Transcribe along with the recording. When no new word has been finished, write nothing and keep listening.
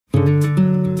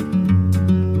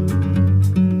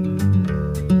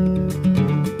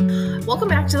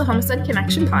to the Homestead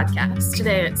Connection podcast.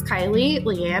 Today it's Kylie,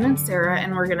 LeeAnn, and Sara,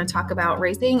 and we're going to talk about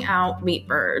raising out meat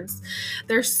birds.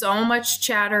 There's so much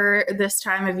chatter this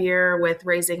time of year with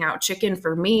raising out chicken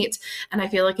for meat, and I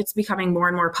feel like it's becoming more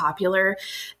and more popular.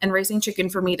 And raising chicken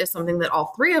for meat is something that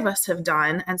all three of us have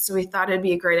done, and so we thought it'd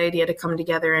be a great idea to come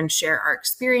together and share our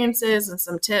experiences and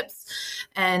some tips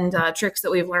and tricks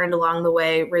that we've learned along the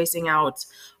way raising out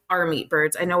our meat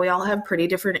birds. I know we all have pretty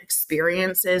different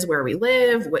experiences where we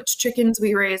live, which chickens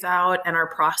we raise out, and our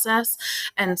process.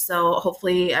 And so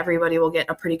hopefully everybody will get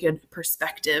a pretty good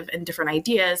perspective and different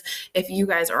ideas if you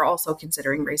guys are also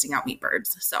considering raising out meat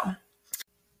birds. So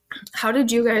how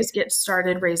did you guys get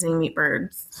started raising meat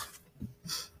birds?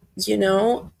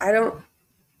 I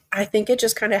think it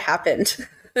just kind of happened.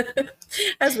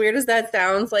 As weird as that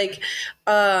sounds, like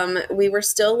we were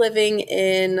still living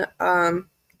in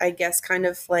I guess kind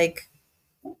of like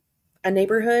a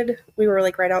neighborhood. We were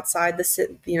like right outside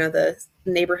the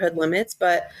neighborhood limits,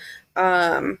 but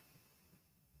my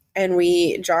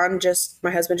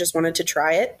husband just wanted to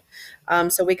try it.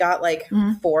 So we got like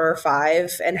 4 or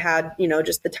 5 and had,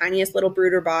 just the tiniest little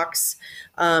brooder box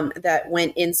that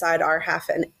went inside our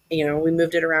we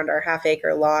moved it around our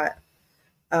half-acre lot.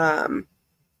 And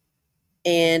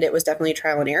it was definitely a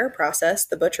trial and error process.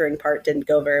 The butchering part didn't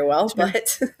go very well,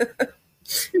 but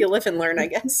you live and learn, I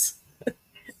guess.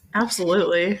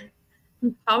 Absolutely.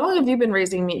 How long have you been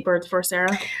raising meat birds for,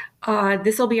 Sara?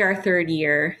 This will be our 3rd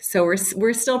year, so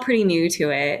we're still pretty new to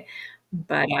it.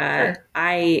 But Sure.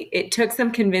 It took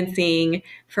some convincing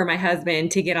for my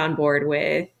husband to get on board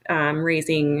with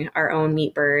raising our own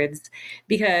meat birds,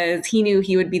 because he knew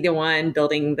he would be the one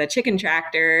building the chicken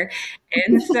tractor.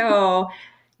 And so,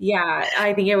 yeah,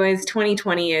 I think it was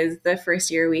 2020 is the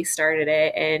first year we started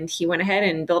it, and he went ahead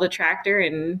and built a tractor,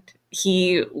 and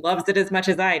he loves it as much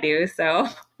as I do. So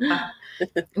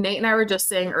Nate and I were just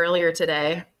saying earlier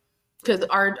today, because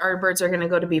our birds are going to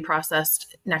go to be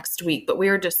processed next week, but we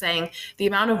were just saying the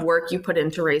amount of work you put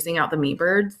into raising out the meat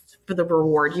birds for the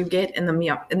reward you get in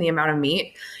the amount of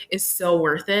meat is so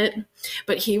worth it.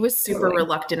 But he was super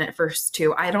reluctant at first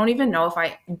too. I don't even know if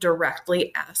I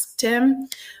directly asked him.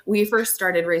 We first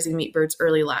started raising meat birds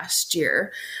early last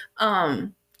year.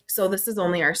 So this is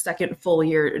only our 2nd full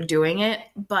year doing it.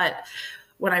 But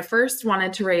when I first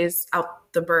wanted to raise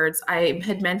out the birds, I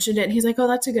had mentioned it, and he's like, oh,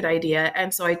 that's a good idea.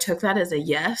 And so I took that as a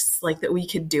yes, like that we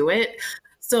could do it.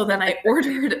 So then I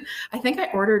ordered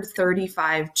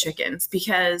 35 chickens,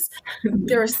 because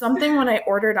there was something when I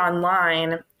ordered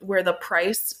online where the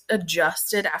price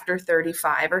adjusted after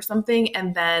 35 or something,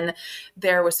 and then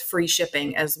there was free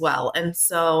shipping as well. And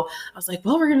so I was like,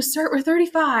 well, we're going to start with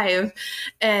 35.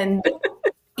 And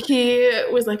he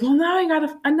was like, well, now I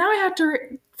have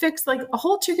to fix like a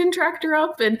whole chicken tractor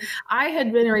up. And I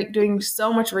had been doing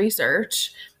so much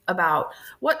research about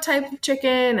what type of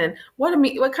chicken and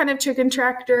what kind of chicken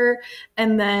tractor.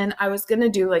 And then I was going to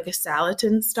do like a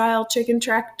Salatin style chicken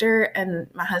tractor. And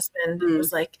my husband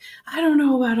was like, I don't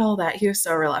know about all that. He was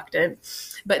so reluctant,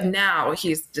 but now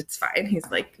it's fine. He's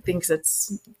like, thinks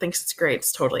it's great.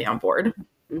 It's totally on board.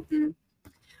 Mm-hmm.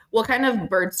 What kind of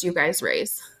birds do you guys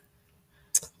raise?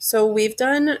 So we've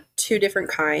done 2 different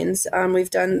kinds. We've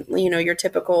done, your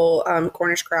typical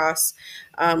Cornish cross,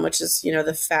 which is,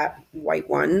 the fat white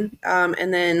one.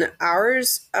 And then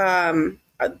ours,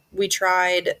 we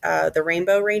tried the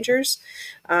Rainbow Rangers,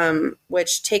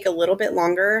 which take a little bit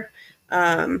longer,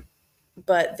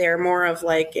 but they're more of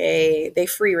like they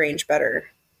free range better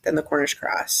than the Cornish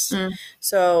cross.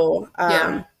 So,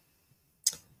 and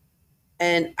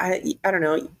I don't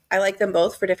know, I like them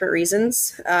both for different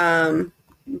reasons.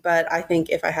 But I think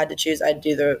if I had to choose, I'd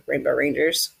do the Rainbow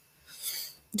Rangers.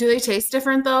 Do they taste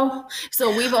different though?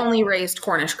 So we've only raised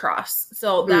Cornish cross.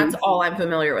 So that's all I'm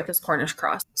familiar with is Cornish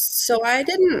cross. So I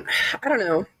didn't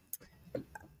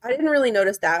really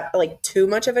notice that like too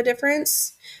much of a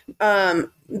difference.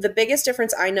 The biggest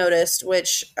difference I noticed,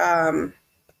 which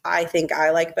I think I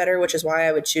like better, which is why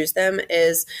I would choose them,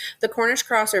 is the Cornish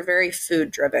cross are very food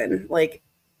driven. Like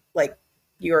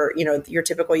your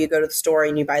typical, you go to the store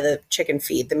and you buy the chicken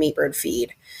feed, the meat bird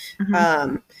feed.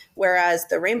 Whereas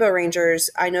the Rainbow Rangers,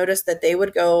 I noticed that they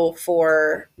would go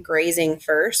for grazing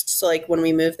first. So like when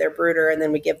we move their brooder and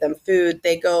then we give them food,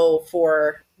 they go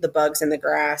for the bugs in the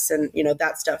grass and,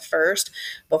 that stuff first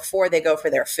before they go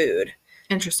for their food.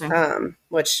 Interesting.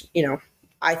 Which,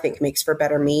 I think makes for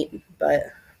better meat, but.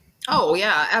 Oh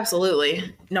yeah,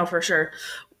 absolutely. No, for sure.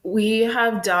 We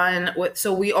have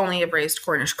so we only have raised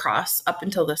Cornish cross up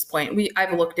until this point.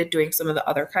 I've looked at doing some of the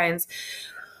other kinds,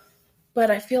 but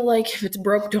I feel like if it's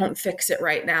broke, don't fix it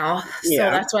right now. So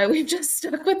that's why we've just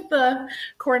stuck with the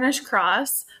Cornish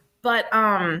cross. But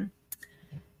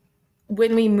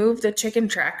when we move the chicken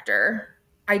tractor,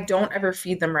 I don't ever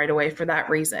feed them right away for that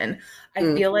reason. I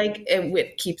feel like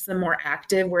it keeps them more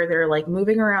active where they're like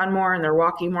moving around more and they're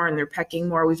walking more and they're pecking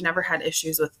more. We've never had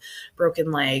issues with broken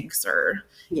legs or,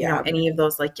 any of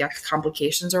those like yuck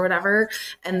complications or whatever.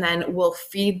 And then we'll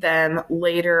feed them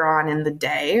later on in the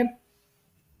day.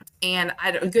 And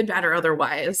good, bad, or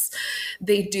otherwise,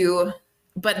 they do.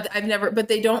 But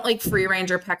they don't like free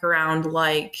range or peck around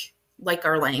like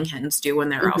our laying hens do when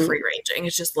they're out free ranging.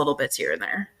 It's just little bits here and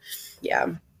there. Yeah.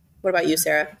 What about you,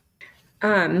 Sarah?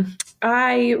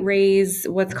 I raise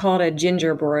what's called a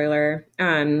ginger broiler.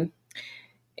 And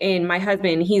my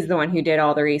husband, he's the one who did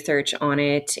all the research on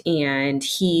it. And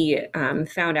he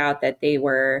found out that they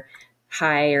were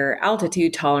higher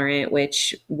altitude tolerant,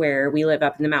 which where we live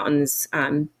up in the mountains,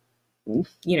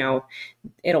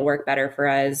 it'll work better for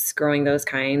us growing those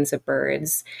kinds of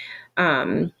birds.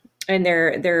 And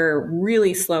they're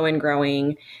really slow in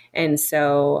growing. And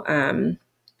so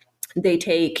they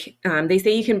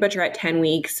say you can butcher at 10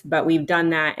 weeks, but we've done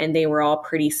that and they were all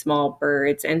pretty small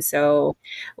birds. And so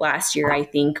last year, I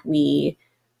think we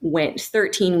went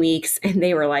 13 weeks and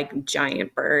they were like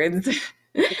giant birds.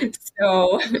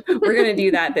 So we're going to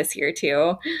do that this year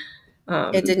too.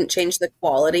 It didn't change the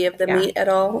quality of the meat at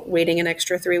all, waiting an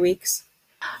extra 3 weeks?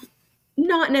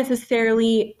 Not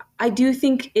necessarily. I do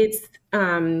think it's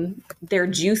they're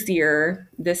juicier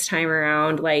this time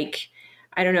around. Like,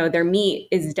 I don't know, their meat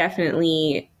is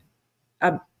definitely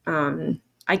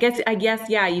I guess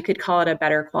yeah, you could call it a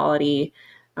better quality.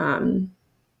 But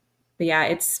yeah,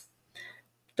 it's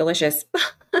delicious.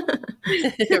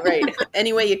 Right.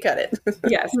 Any way you cut it.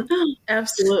 Yes.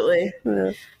 Absolutely.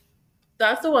 Yeah.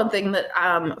 That's the one thing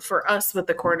that for us with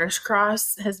the Cornish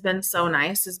cross has been so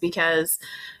nice is because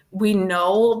we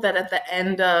know that at the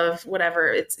end of whatever,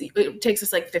 it takes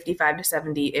us like 55 to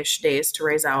 70-ish days to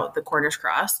raise out the Cornish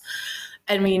cross.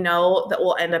 And we know that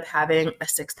we'll end up having a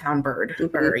 6-pound bird or,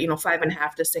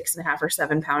 5.5 to 6.5 or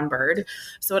 7-pound bird.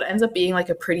 So it ends up being like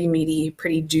a pretty meaty,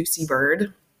 pretty juicy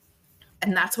bird.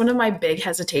 And that's one of my big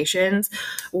hesitations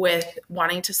with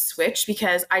wanting to switch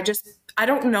because I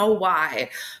don't know why,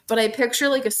 but I picture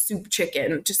like a soup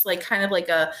chicken, just like kind of like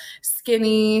a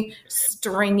skinny,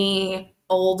 stringy,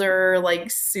 older like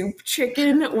soup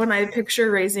chicken when I picture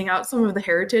raising out some of the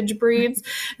heritage breeds,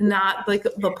 not like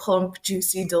the plump,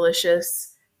 juicy,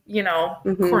 delicious,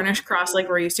 Cornish cross like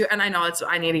we're used to. And I know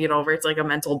I need to get over. It's like a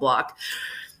mental block.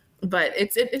 But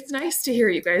it's nice to hear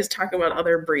you guys talk about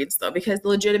other breeds, though, because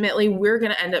legitimately we're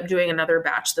going to end up doing another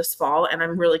batch this fall. And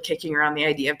I'm really kicking around the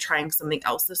idea of trying something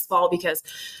else this fall because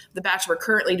the batch we're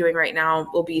currently doing right now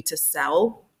will be to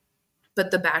sell.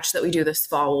 But the batch that we do this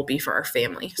fall will be for our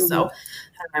family. So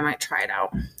I might try it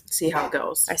out, see how it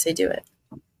goes. I say do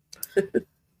it.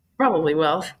 Probably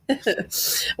will.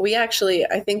 We actually,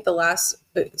 I think the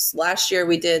last year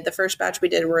we did, the first batch we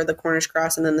did were the Cornish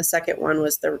cross, and then the second one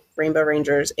was the Rainbow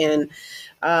Rangers. And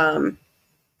the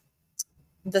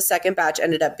second batch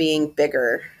ended up being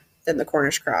bigger than the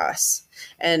Cornish cross.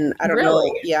 And I don't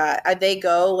know. Yeah. They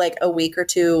go like a week or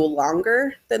two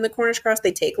longer than the Cornish cross.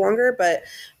 They take longer, but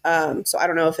so I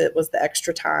don't know if it was the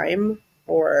extra time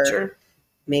or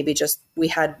maybe just we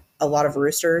had a lot of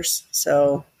roosters.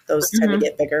 So those tend to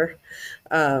get bigger.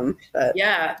 But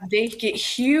yeah, they get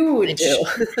huge. They do.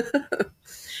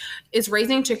 Is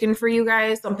raising chicken for you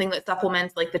guys something that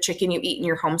supplements like the chicken you eat in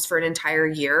your homes for an entire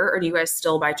year? Or do you guys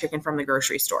still buy chicken from the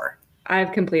grocery store?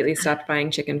 I've completely stopped buying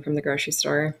chicken from the grocery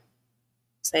store.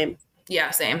 Same.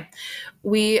 Yeah, same.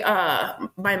 We,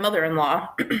 my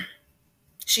mother-in-law,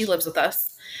 she lives with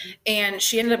us and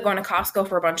she ended up going to Costco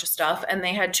for a bunch of stuff and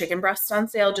they had chicken breasts on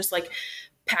sale, just like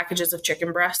packages of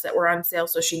chicken breasts that were on sale.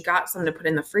 So she got some to put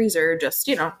in the freezer, just,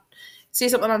 see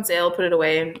something on sale, put it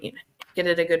away and get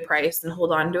it at a good price and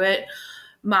hold on to it.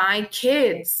 My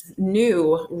kids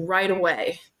knew right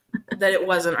away that it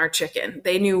wasn't our chicken.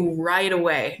 They knew right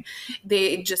away.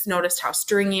 They just noticed how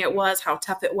stringy it was, how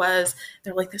tough it was.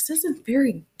 They're like, this isn't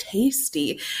very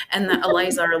tasty. And that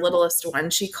Eliza, our littlest one,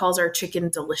 she calls our chicken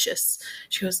delicious.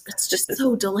 She goes, it's just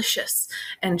so delicious.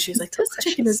 And she's like, this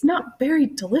chicken is not very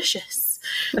delicious.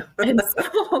 And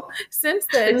so since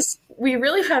then, we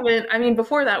really haven't,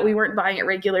 before that, we weren't buying it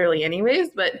regularly anyways,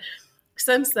 but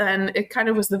since then, it kind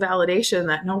of was the validation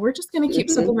that, no, we're just going to keep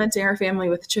supplementing our family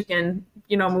with chicken,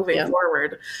 moving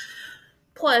forward.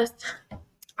 Plus,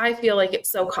 I feel like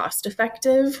it's so cost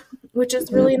effective, which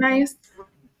is really nice,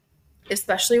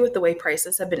 especially with the way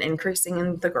prices have been increasing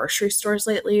in the grocery stores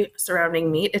lately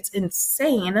surrounding meat. It's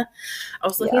insane. I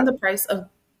was looking at the price of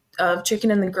of chicken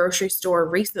in the grocery store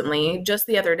recently, just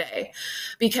the other day,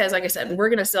 because like I said, we're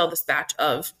going to sell this batch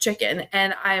of chicken,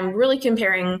 and I'm really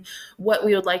comparing what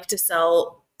we would like to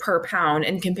sell per pound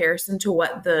in comparison to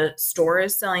what the store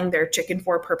is selling their chicken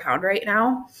for per pound right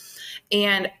now.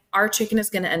 And our chicken is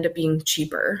going to end up being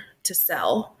cheaper to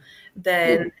sell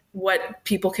than what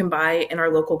people can buy in our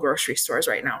local grocery stores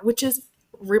right now, which is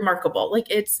remarkable. Like,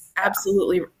 it's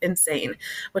absolutely insane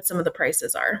what some of the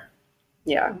prices are.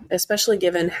 Yeah, especially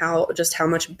given how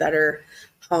much better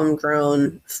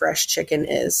homegrown fresh chicken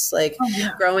is. Like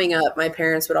growing up, my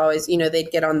parents would always,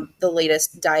 they'd get on the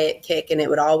latest diet kick and it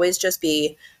would always just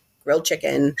be grilled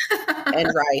chicken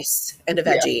and rice and a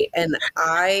veggie. Yeah. And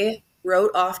I wrote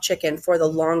off chicken for the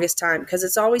longest time because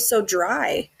it's always so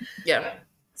dry. Yeah.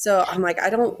 So I'm like,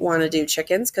 I don't want to do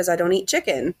chickens because I don't eat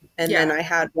chicken. And then I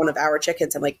had one of our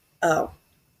chickens. I'm like, oh,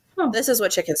 this is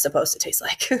what chicken's supposed to taste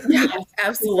like. Yeah,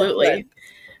 absolutely.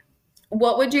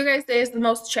 What would you guys say is the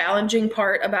most challenging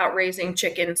part about raising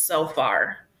chickens so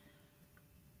far?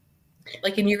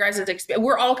 Like in your guys' experience,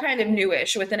 we're all kind of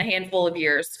newish within a handful of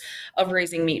years of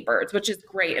raising meat birds, which is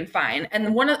great and fine.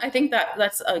 And I think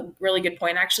that's a really good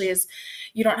point actually, is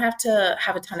you don't have to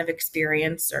have a ton of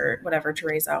experience or whatever to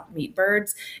raise out meat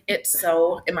birds. In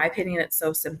my opinion, it's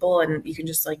so simple and you can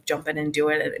just like jump in and do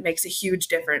it. And it makes a huge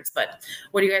difference. But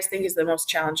what do you guys think is the most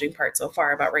challenging part so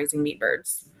far about raising meat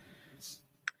birds?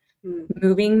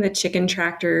 Moving the chicken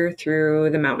tractor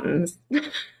through the mountains.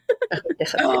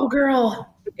 Oh,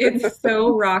 girl. It's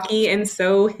so rocky and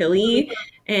so hilly,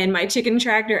 and my chicken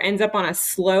tractor ends up on a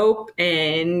slope,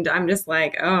 and I'm just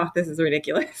like, oh, this is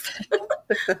ridiculous.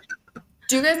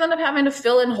 Do you guys end up having to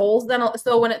fill in holes then?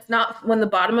 So when the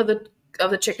bottom of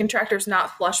the chicken tractor is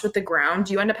not flush with the ground,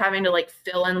 do you end up having to like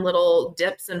fill in little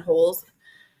dips and holes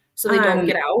so they don't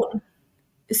get out?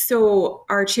 So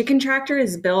our chicken tractor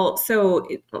is built so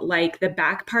like the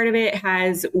back part of it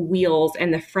has wheels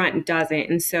and the front doesn't.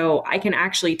 And so I can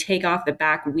actually take off the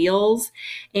back wheels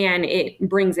and it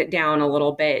brings it down a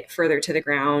little bit further to the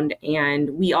ground.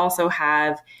 And we also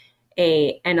have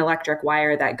an electric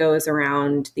wire that goes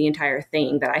around the entire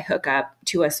thing that I hook up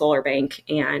to a solar bank.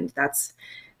 And that's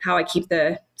how I keep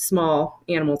the small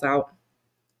animals out.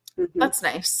 That's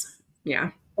nice. Yeah.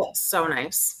 That's so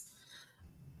nice.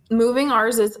 Moving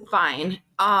ours is fine.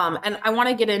 And I want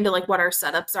to get into like what our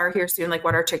setups are here soon, like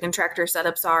what our chicken tractor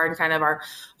setups are and kind of our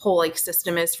whole like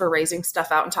system is for raising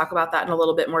stuff out and talk about that in a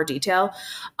little bit more detail.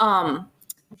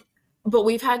 But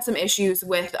we've had some issues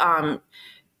with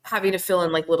having to fill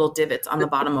in like little divots on the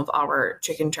bottom of our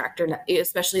chicken tractor,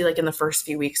 especially like in the first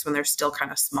few weeks when they're still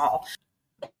kind of small.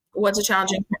 What's one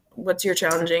of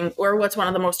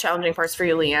the most challenging parts for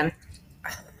you, LeeAnn?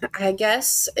 I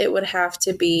guess it would have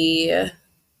to be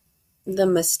the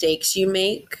mistakes you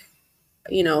make.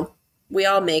 We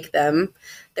all make them.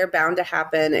 They're bound to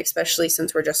happen, especially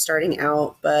since we're just starting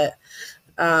out. But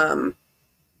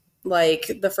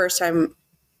like the first time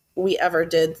we ever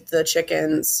did the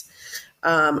chickens,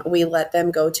 we let them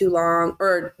go too long.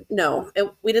 Or no,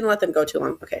 we didn't let them go too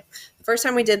long. Okay. The first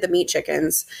time we did the meat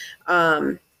chickens,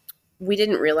 we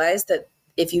didn't realize that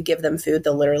if you give them food,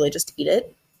 they'll literally just eat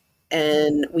it.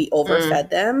 And we overfed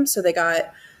them. So they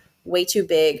got way too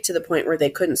big to the point where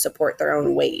they couldn't support their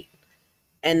own weight.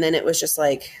 And then it was just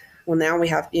like, well, now we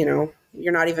have, you're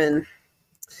not even,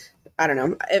 I don't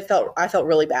know. I felt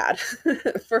really bad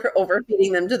for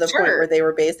overfeeding them to the point where they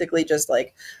were basically just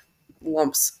like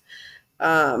lumps.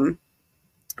 But,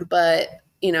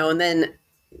 and then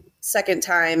second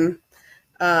time,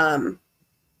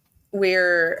 we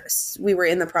were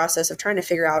in the process of trying to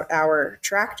figure out our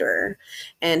tractor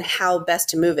and how best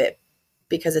to move it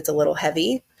because it's a little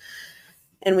heavy.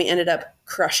 And we ended up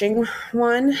crushing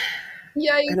one.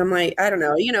 Yeah. And I'm like, I don't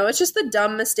know. It's just the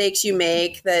dumb mistakes you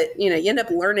make that, you end up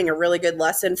learning a really good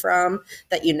lesson from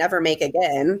that you never make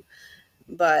again.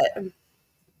 But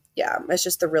yeah, it's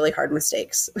just the really hard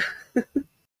mistakes.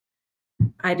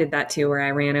 I did that too, where I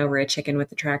ran over a chicken with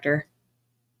the tractor.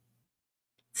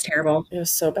 It's terrible. It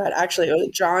was so bad. Actually,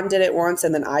 John did it once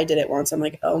and then I did it once. I'm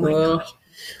like, oh my gosh.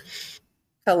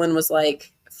 Cullen was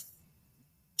like,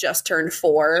 just turned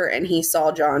 4 and he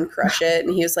saw John crush it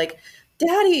and he was like,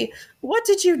 Daddy, what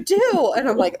did you do? And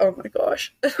I'm like, oh my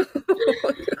gosh.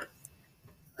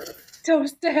 So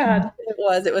sad. It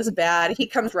was bad. He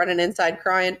comes running inside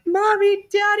crying, Mommy,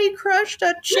 Daddy crushed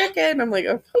a chicken. I'm like,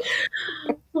 oh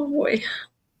boy.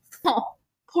 Oh,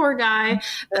 poor guy.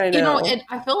 I know. And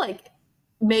I feel like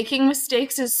making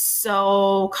mistakes is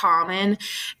so common,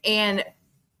 and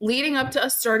leading up to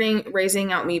us starting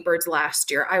raising out meat birds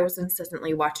last year, I was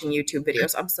incessantly watching YouTube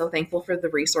videos. I'm so thankful for the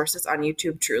resources on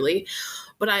YouTube, truly.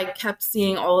 But I kept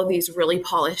seeing all of these really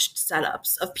polished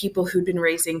setups of people who'd been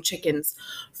raising chickens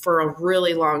for a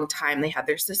really long time. They had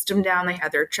their system down, they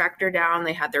had their tractor down,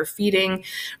 they had their feeding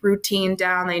routine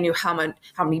down, they knew how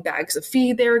many bags of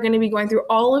feed they were going to be going through,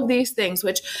 all of these things,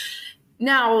 which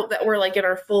now that we're like in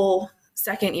our full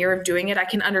second year of doing it, I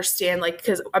can understand, like,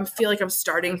 because I feel like I'm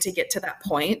starting to get to that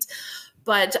point.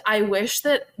 But I wish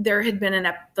that there had been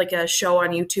a show on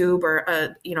YouTube or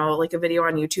a video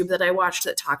on YouTube that I watched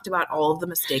that talked about all of the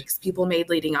mistakes people made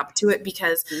leading up to it.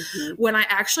 Because when I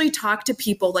actually talk to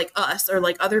people like us or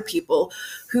like other people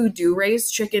who do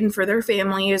raise chicken for their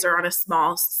families or on a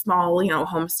small,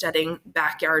 homesteading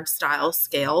backyard style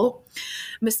scale,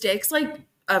 mistakes like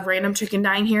a random chicken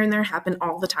dying here and there happen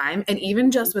all the time. And even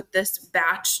just with this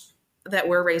batch that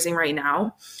we're raising right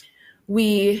now,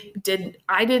 I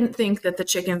didn't think that the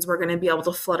chickens were going to be able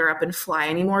to flutter up and fly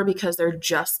anymore because they're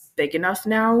just big enough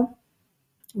now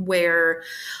where,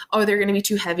 they're going to be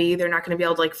too heavy. They're not going to be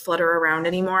able to like flutter around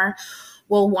anymore.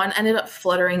 Well, one ended up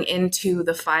fluttering into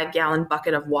the 5-gallon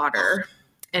bucket of water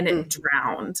and it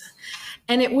drowned.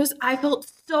 And I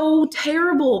felt so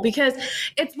terrible because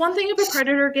it's one thing if a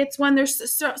predator gets one.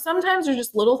 Sometimes there's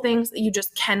just little things that you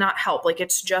just cannot help. Like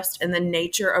it's just in the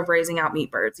nature of raising out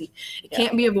meat birds. It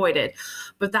can't be avoided.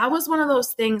 But that was one of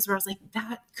those things where I was like,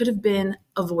 that could have been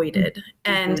avoided.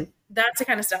 And that's the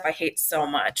kind of stuff I hate so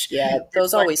much. Yeah,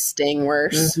 those always sting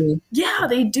worse. Yeah,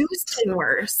 they do sting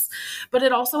worse. But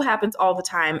it also happens all the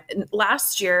time. And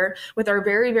last year, with our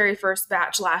very, very first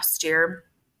batch last year,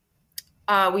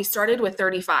 we started with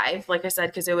 35, like I said,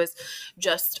 because it was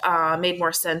just made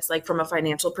more sense, like from a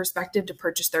financial perspective, to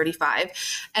purchase 35.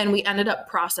 And we ended up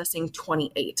processing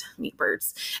 28 meat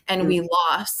birds. And we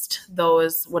lost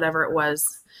those, whatever it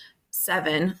was,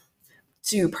 7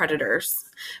 to predators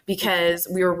because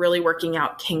we were really working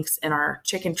out kinks in our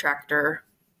chicken tractor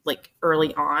like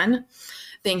early on,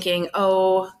 thinking,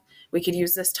 we could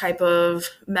use this type of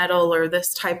metal or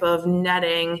this type of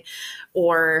netting,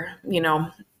 or,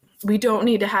 we don't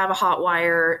need to have a hot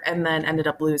wire, and then ended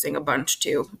up losing a bunch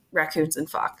to raccoons and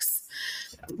fox,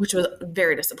 which was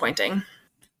very disappointing.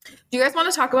 Do you guys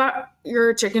want to talk about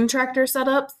your chicken tractor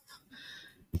setups?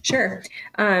 Sure.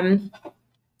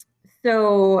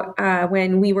 So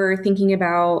when we were thinking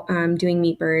about doing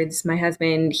meat birds, my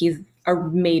husband, he's a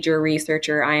major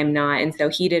researcher. I am not. And so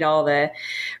he did all the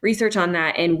research on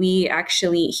that. And he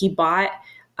bought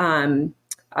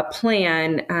a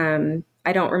plan.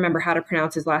 I don't remember how to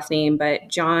pronounce his last name, but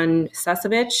John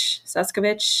Suskovich,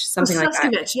 something like that.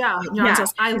 Suskovich, yeah.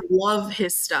 I love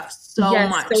his stuff so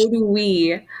much. So do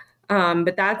we.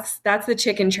 But that's the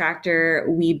chicken tractor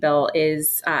we built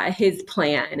is his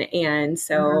plan. And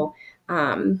so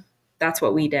that's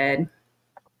what we did.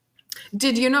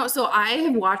 Did you know? So I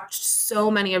have watched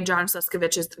so many of John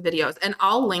Suskovich's videos, and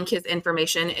I'll link his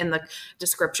information in the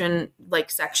description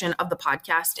section of the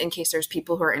podcast in case there's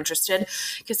people who are interested,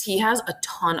 because he has a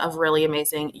ton of really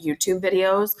amazing YouTube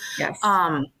videos. Yes.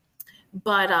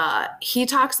 But he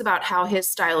talks about how his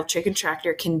style of chicken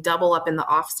tractor can double up in the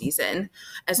off season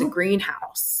as a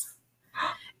greenhouse.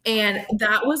 And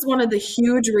that was one of the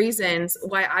huge reasons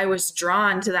why I was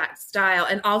drawn to that style.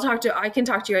 And I can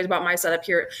talk to you guys about my setup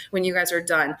here when you guys are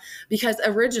done, because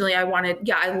originally I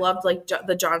loved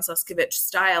the John Suskovich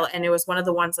style. And it was one of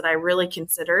the ones that I really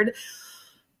considered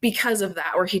because of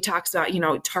that, where he talks about,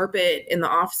 tarp it in the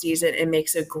off season. It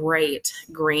makes a great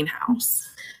greenhouse.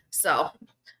 So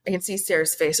I can see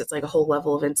Sarah's face. It's like a whole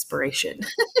level of inspiration.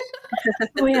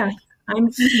 Oh yeah. I'm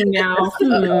thinking now.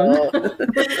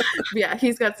 Yeah,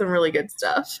 he's got some really good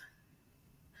stuff.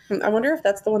 I wonder if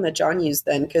that's the one that John used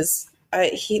then, because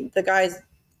John's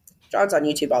on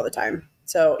YouTube all the time.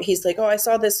 So he's like, I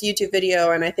saw this YouTube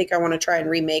video and I think I want to try and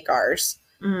remake ours.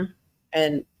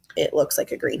 And it looks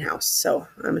like a greenhouse. So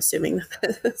I'm assuming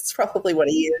that's probably what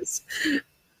he used.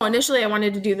 Initially, I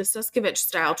wanted to do the Suskovich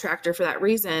style tractor for that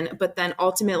reason, but then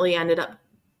ultimately ended up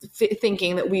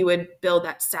thinking that we would build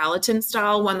that Salatin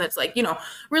style one that's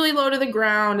really low to the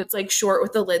ground. It's short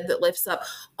with the lid that lifts up,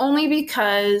 only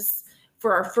because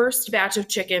for our first batch of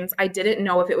chickens, I didn't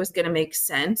know if it was going to make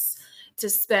sense to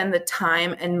spend the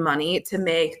time and money to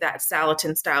make that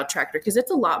Salatin style tractor, because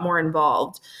it's a lot more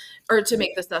involved, or to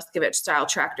make the Suskovich style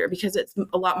tractor, because it's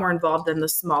a lot more involved than the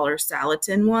smaller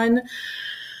Salatin one.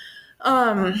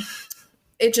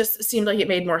 It just seemed like it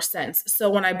made more sense. So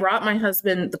when I brought my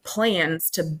husband the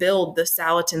plans to build the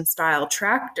Salatin style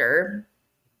tractor,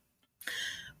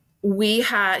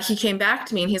 he came back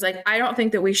to me and he's like, I don't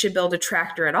think that we should build a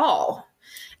tractor at all.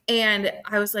 And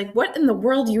I was like, what in the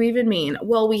world do you even mean?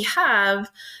 Well, we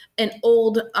have an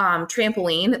old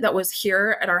trampoline that was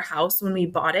here at our house when we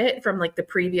bought it from like the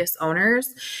previous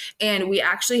owners. And we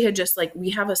actually had just like, we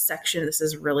have a section, this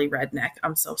is really redneck,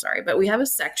 I'm so sorry, but we have a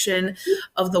section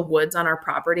of the woods on our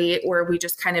property where we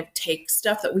just kind of take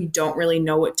stuff that we don't really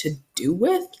know what to do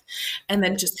with and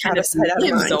then just kind of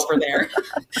lives over there.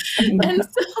 And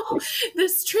so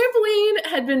this trampoline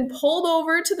had been pulled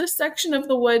over to the section of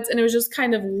the woods and it was just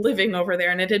kind of living over there,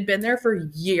 and it had been there for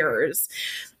years.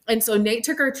 And so Nate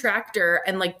took our tractor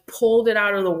and like pulled it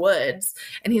out of the woods.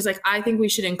 And he's like, I think we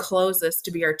should enclose this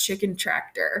to be our chicken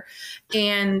tractor.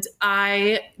 And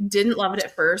I didn't love it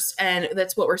at first. And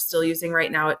that's what we're still using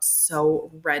right now. It's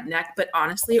so redneck, but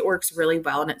honestly, it works really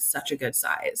well. And it's such a good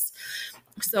size.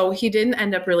 So he didn't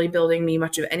end up really building me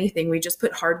much of anything. We just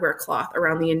put hardware cloth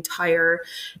around the entire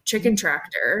chicken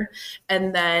tractor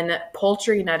and then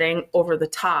poultry netting over the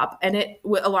top, and it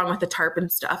along with the tarp and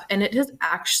stuff. And it has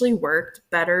actually worked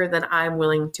better than I'm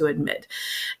willing to admit.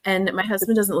 And my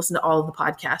husband doesn't listen to all of the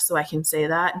podcasts, so I can say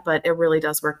that, but it really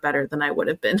does work better than I would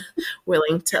have been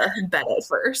willing to bet at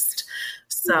first.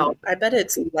 So I bet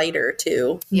it's lighter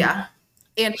too. Yeah.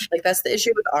 And like that's the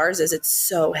issue with ours is it's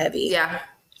so heavy. Yeah.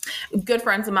 Good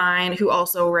friends of mine who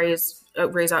also raise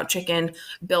out chicken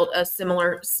built a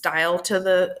similar style to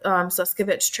the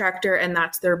Suskevich tractor, and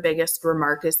that's their biggest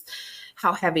remark is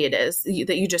how heavy it is,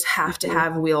 that you just have to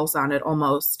have wheels on it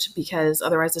almost, because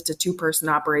otherwise it's a 2-person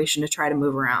operation to try to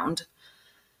move around.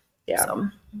 Yeah. So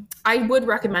I would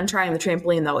recommend trying the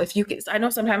trampoline though. If you can, I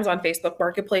know sometimes on Facebook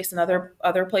Marketplace and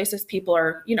other places people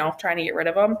are, trying to get rid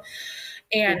of them.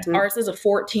 And ours is a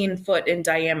 14-foot in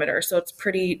diameter, so it's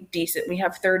pretty decent. We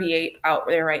have 38 out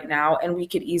there right now, and we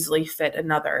could easily fit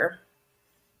another,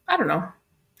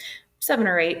 7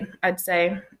 or 8, I'd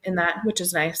say, in that, which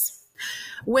is nice.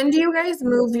 When do you guys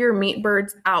move your meat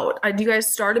birds out? Do you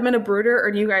guys start them in a brooder, or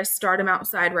do you guys start them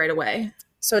outside right away?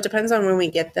 So it depends on when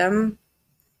we get them.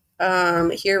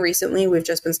 Here recently, we've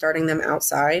just been starting them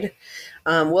outside.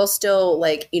 We'll still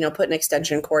put an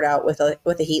extension cord out with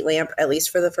a heat lamp, at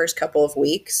least for the first couple of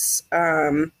weeks.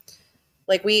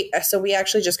 We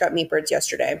actually just got meat birds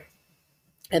yesterday,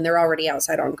 and they're already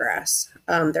outside on grass.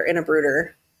 They're in a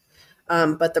brooder,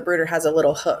 but the brooder has a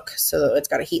little hook, so it's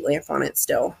got a heat lamp on it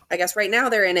still. I guess right now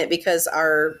they're in it because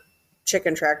our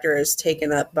chicken tractor is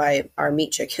taken up by our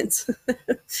meat chickens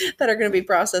that are going to be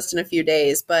processed in a few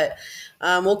days, but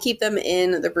we'll keep them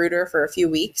in the brooder for a few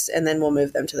weeks, and then we'll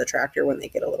move them to the tractor when they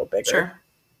get a little bigger. Sure.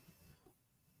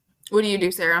 What do you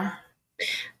do, Sarah?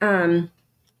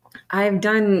 I've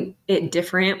done it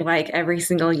different like every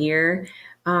single year.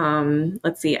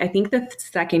 Let's see. I think the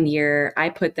second year I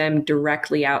put them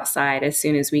directly outside as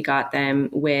soon as we got them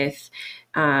with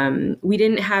we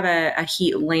didn't have a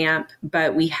heat lamp,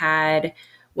 but we had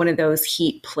one of those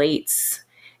heat plates,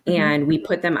 and we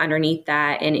put them underneath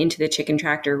that and into the chicken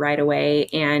tractor right away.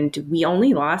 And we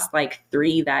only lost like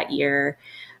 3 that year.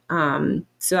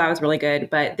 So that was really good.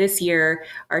 But this year,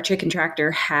 our chicken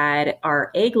tractor had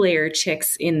our egg layer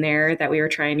chicks in there that we were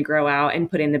trying to grow out and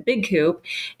put in the big coop.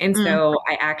 And so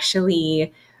I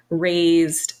actually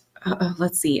raised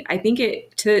let's see. I think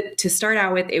to start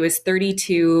out with, it was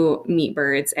 32 meat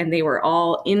birds, and they were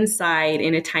all inside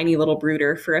in a tiny little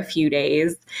brooder for a few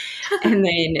days. And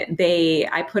then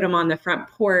I put them on the front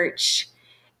porch,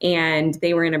 and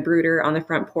they were in a brooder on the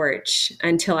front porch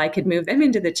until I could move them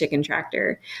into the chicken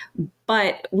tractor.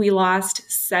 But we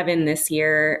lost 7 this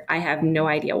year. I have no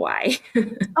idea why.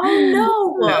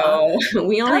 Oh, no. So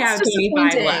we only have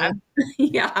 25 left.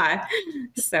 Yeah.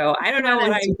 So I don't know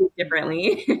what I do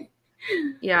differently.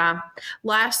 Yeah.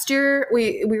 Last year,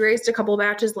 we raised a couple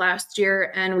batches last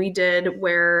year, and we did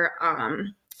where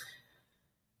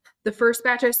the first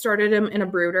batch I started them in a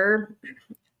brooder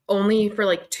only for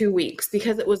like 2 weeks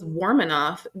because it was warm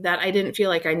enough that I didn't feel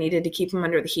like I needed to keep them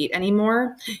under the heat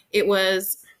anymore.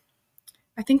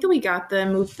 I think that we got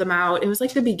them, moved them out. It was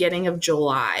like the beginning of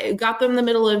July. We got them in the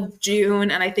middle of June,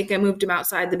 and I think I moved them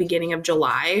outside the beginning of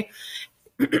July.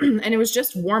 And it was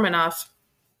just warm enough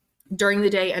during the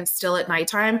day and still at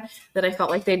nighttime that I felt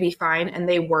like they'd be fine, and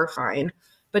they were fine.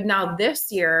 But now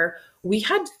this year, we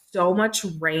had so much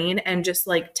rain and just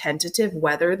like tentative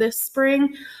weather this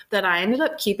spring that I ended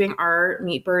up keeping our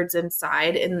meat birds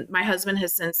inside. And my husband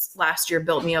has since last year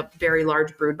built me a very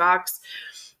large brood box.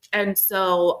 And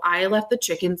so I left the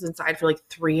chickens inside for like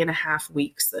 3.5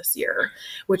 weeks this year,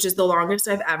 which is the longest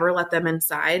I've ever let them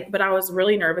inside. But I was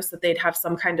really nervous that they'd have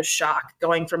some kind of shock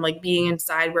going from like being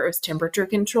inside where it was temperature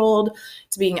controlled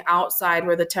to being outside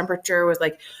where the temperature was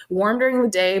like warm during the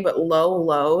day, but low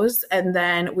lows. And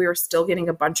then we were still getting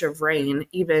a bunch of rain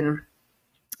even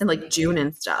in like June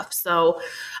and stuff. So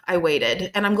I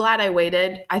waited, and I'm glad I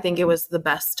waited. I think it was the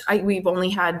best. We've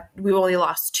only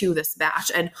lost 2 this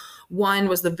batch, and one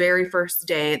was the very first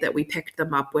day that we picked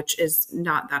them up, which is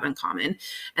not that uncommon.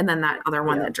 And then that other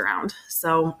one that drowned.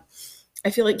 So I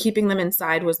feel like keeping them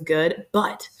inside was good,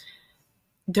 but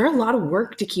they're a lot of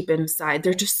work to keep inside.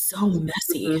 They're just so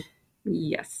messy. Mm-hmm.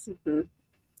 Yes. Mm-hmm.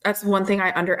 That's one thing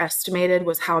I underestimated,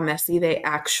 was how messy they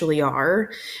actually are.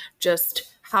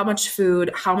 Just how much food,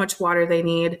 how much water they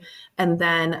need, and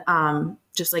then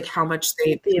just like how much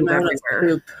they poop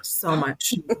everywhere. So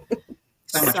much.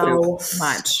 so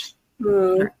much.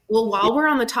 Well, while we're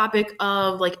on the topic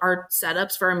of like our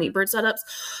setups for our meat bird setups,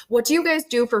 what do you guys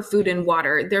do for food and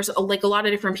water? There's like a lot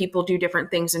of different people do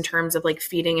different things in terms of like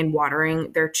feeding and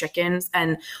watering their chickens.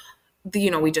 And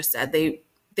we just said they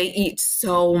eat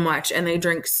so much and they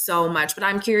drink so much, but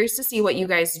I'm curious to see what you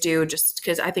guys do, just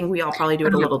because I think we all probably do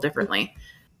it a little differently.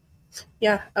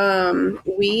 Yeah.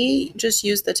 We just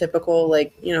use the typical,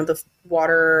 like, the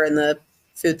water and the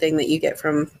food thing that you get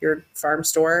from your farm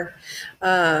store.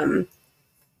 Ours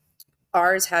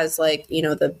has like,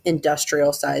 the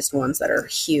industrial sized ones that are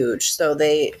huge. So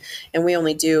we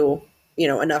only do,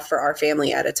 enough for our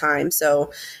family at a time.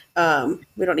 So,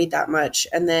 we don't need that much.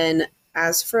 And then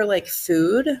as for like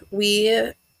food,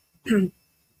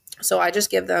 so I just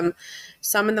give them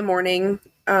some in the morning.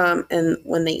 And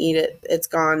when they eat it, it's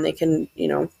gone. They can,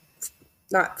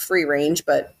 not free range,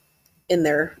 but in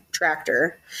their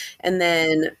tractor. And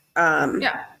then,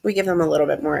 we give them a little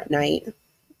bit more at night.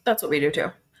 That's what we do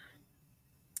too.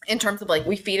 In terms of like,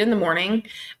 we feed in the morning,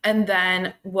 and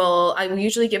then I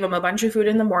usually give them a bunch of food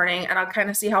in the morning, and I'll kind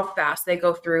of see how fast they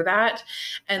go through that.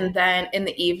 And then in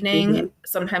the evening,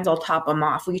 sometimes I'll top them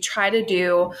off. We try to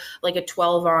do like a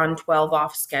 12 on, 12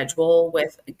 off schedule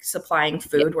with supplying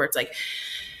food, where it's like,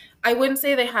 I wouldn't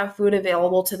say they have food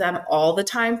available to them all the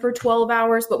time for 12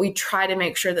 hours, but we try to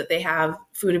make sure that they have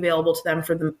food available to them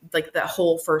for the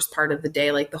whole first part of the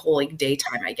day, like the whole like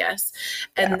daytime, I guess.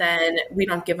 And then we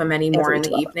don't give them any more in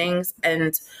the evenings.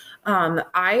 And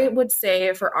I would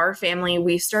say for our family,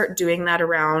 we start doing that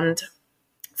around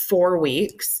 4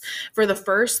 weeks. For the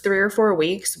first 3 or 4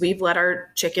 weeks, we've let our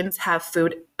chickens have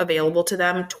food available to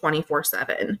them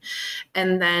 24/7.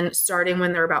 And then starting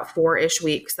when they're about 4-ish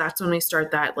weeks, that's when we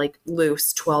start that like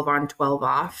loose 12 on, 12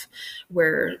 off,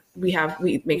 where we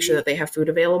make sure that they have food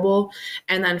available.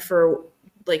 And then for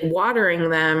like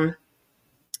watering them,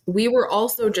 we were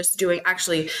also just doing,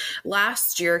 actually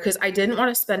last year, because I didn't want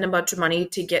to spend a bunch of money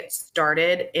to get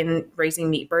started in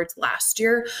raising meat birds last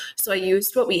year. So I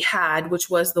used what we had, which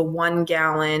was the 1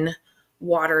 gallon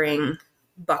watering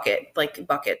bucket, like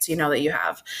buckets, that you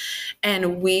have.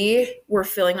 And we were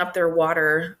filling up their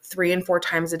water 3 and 4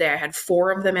 times a day. I had 4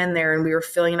 of them in there, and we were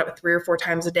filling it up 3 or 4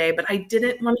 times a day, but I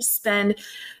didn't want to spend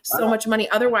so much money.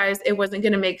 Otherwise, it wasn't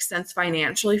going to make sense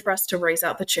financially for us to raise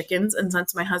out the chickens. And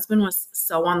since my husband was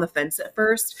so on the fence at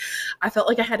first, I felt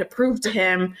like I had to prove to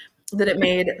him that it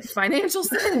made financial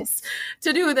sense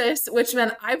to do this, which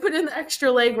meant I put in the extra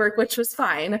legwork, which was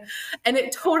fine. And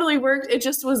it totally worked. It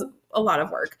just was a lot of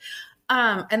work.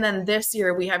 And then this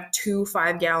year we have 2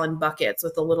 5-gallon buckets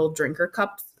with the little drinker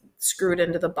cups screwed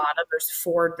into the bottom. There's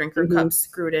 4 drinker cups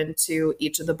screwed into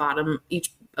each of the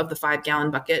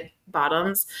 5-gallon bucket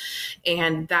bottoms.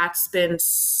 And that's been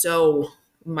so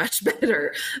much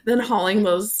better than hauling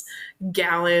those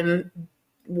gallon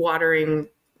watering,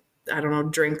 I don't know,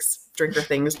 drinker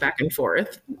things back and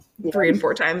forth 3 and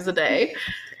 4 times a day.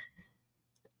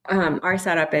 Our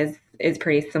setup is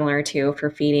pretty similar too for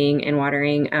feeding and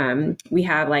watering. We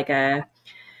have like a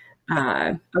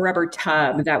rubber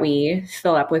tub that we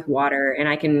fill up with water, and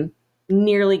I can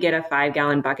nearly get a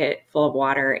 5-gallon bucket full of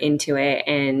water into it.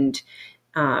 And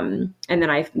then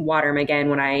I water them again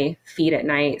when I feed at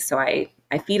night. So I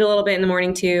feed a little bit in the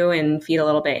morning too, and feed a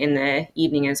little bit in the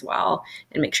evening as well,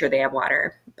 and make sure they have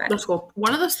water. That's cool.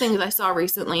 One of those things I saw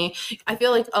recently, I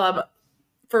feel like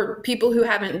for people who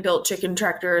haven't built chicken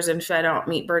tractors and fed out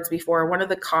meat birds before, one of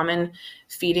the common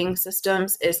feeding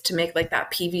systems is to make like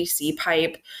that PVC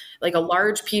pipe, like a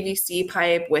large PVC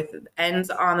pipe with ends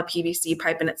on the PVC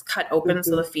pipe, and it's cut open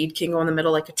so the feed can go in the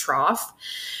middle like a trough.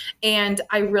 And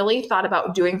I really thought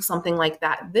about doing something like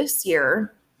that this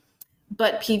year,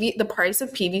 but the price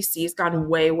of PVC has gone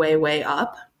way, way, way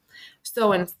up.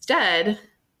 So instead,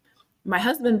 my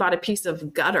husband bought a piece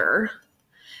of gutter,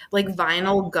 like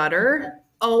vinyl gutter.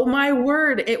 Oh my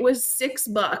word. It was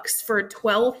 $6 for a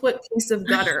 12-foot piece of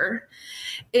gutter.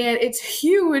 And it's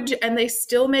huge, and they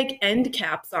still make end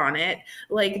caps on it.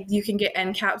 Like you can get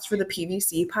end caps for the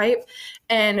PVC pipe.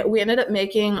 And we ended up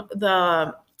making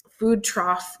the food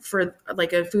trough for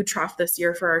like a food trough this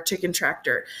year for our chicken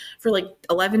tractor for like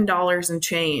 $11 and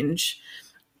change.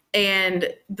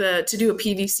 And to do a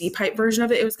PVC pipe version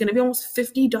of it, it was going to be almost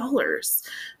 $50.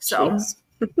 So Jeez.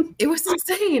 it was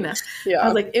insane. Yeah. I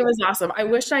was like, it was awesome. I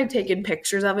wish I'd taken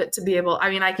pictures of it to be able, I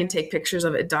mean, I can take pictures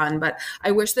of it done, but I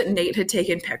wish that Nate had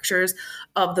taken pictures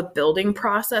of the building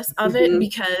process of it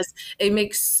because it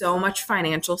makes so much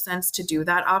financial sense to do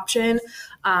that option.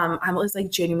 I was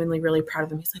like genuinely really proud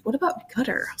of him. He's like, what about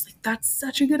gutter? I was like, that's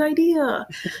such a good idea.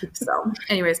 So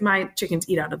anyways, my chickens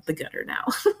eat out of the gutter now.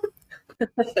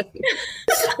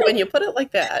 When you put it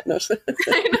like that. No.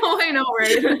 I know,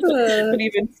 right? But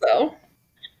even so.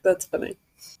 That's funny.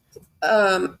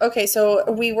 Okay,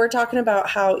 so we were talking about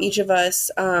how each of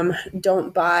us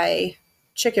don't buy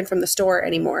chicken from the store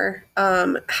anymore.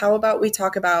 How about we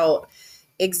talk about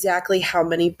exactly how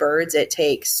many birds it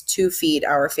takes to feed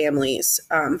our families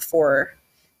for,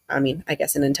 I mean, I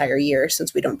guess an entire year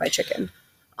since we don't buy chicken?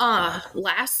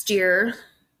 Last year,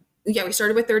 we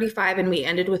started with 35 and we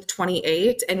ended with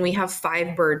 28, and we have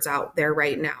 5 birds out there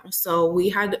right now. So we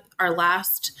had our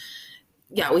last...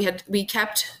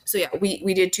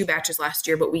 we did 2 batches last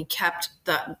year, but we kept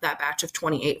that batch of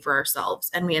 28 for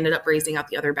ourselves, and we ended up raising out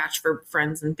the other batch for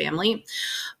friends and family.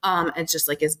 It's just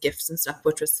like as gifts and stuff,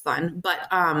 which was fun.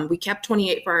 But we kept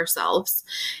 28 for ourselves,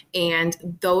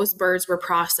 and those birds were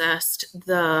processed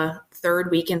the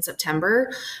 3rd week in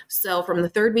September. So from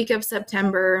the 3rd week of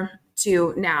September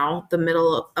to now, the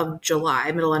middle end of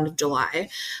July,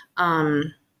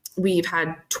 we've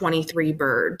had 23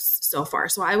 birds so far.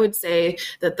 So I would say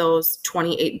that those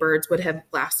 28 birds would have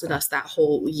lasted us that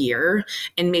whole year,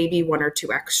 and maybe 1 or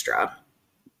 2 extra.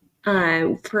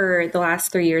 For the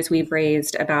last 3 years, we've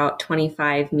raised about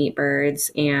 25 meat birds,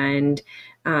 and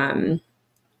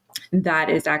that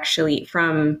is actually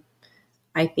from,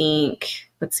 I think,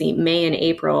 May and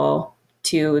April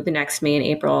to the next May and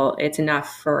April. It's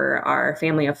enough for our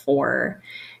family of 4.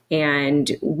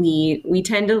 And we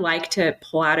tend to like to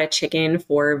pull out a chicken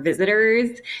for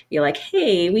visitors. Be like,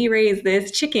 hey, we raised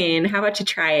this chicken. How about you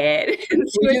try it?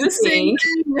 We do the same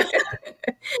thing.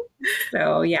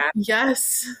 So, yeah.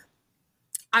 Yes.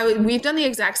 We've done the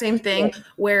exact same thing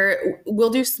where we'll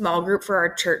do small group for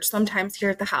our church sometimes here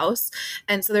at the house.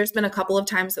 And so there's been a couple of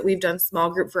times that we've done small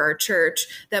group for our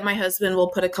church that my husband will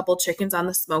put a couple chickens on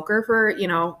the smoker for,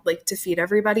 like to feed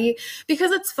everybody,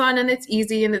 because it's fun and it's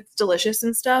easy and it's delicious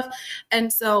and stuff.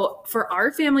 And so for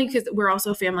our family, because we're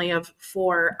also a family of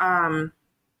 4, 5,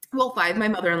 my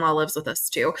mother-in-law lives with us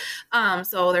too.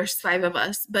 So there's 5 of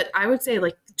us, but I would say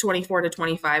like 24 to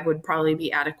 25 would probably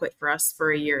be adequate for us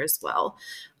for a year as well.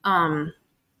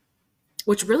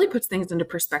 Which really puts things into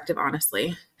perspective,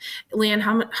 honestly.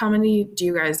 LeeAnn, how many do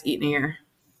you guys eat in a year?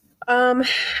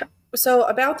 So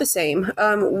about the same.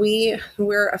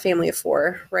 We're a family of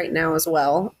 4 right now as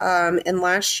well. And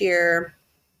last year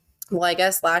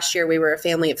we were a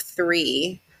family of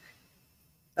 3,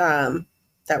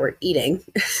 that were eating,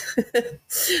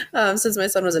 since my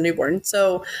son was a newborn.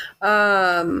 So,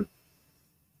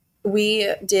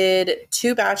 we did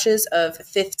 2 batches of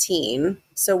 15.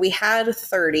 So we had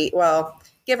 30, well,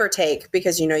 give or take,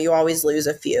 because, you always lose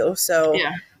a few. So,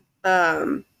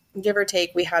 give or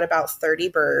take, we had about 30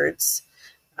 birds,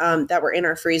 that were in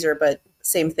our freezer, but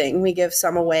same thing. We give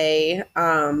some away.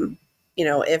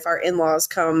 If our in-laws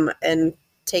come and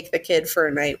take the kid for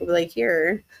a night, we'll be like,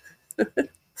 here,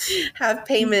 have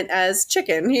payment as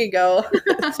chicken. Here you go.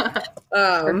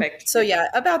 Perfect. So yeah,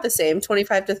 about the same,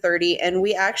 25 to 30. And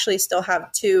we actually still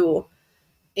have 2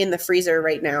 in the freezer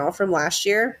right now from last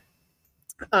year.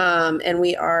 And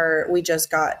we just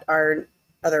got our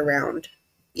other round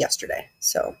yesterday.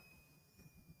 So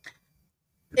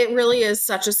it really is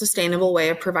such a sustainable way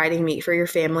of providing meat for your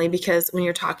family, because when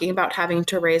you're talking about having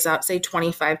to raise out, say,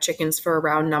 25 chickens for a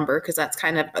round number, because that's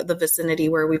kind of the vicinity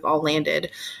where we've all landed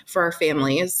for our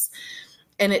families,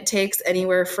 and it takes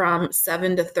anywhere from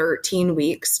 7 to 13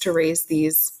 weeks to raise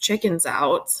these chickens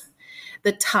out,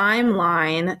 the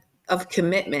timeline of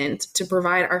commitment to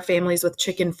provide our families with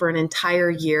chicken for an entire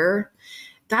year,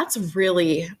 that's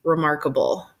really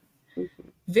remarkable.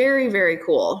 Very, very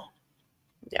cool.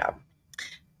 Yeah.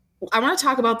 I want to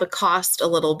talk about the cost a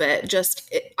little bit.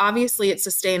 Obviously it's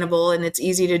sustainable and it's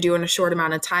easy to do in a short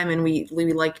amount of time, and we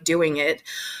like doing it,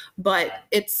 but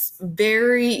it's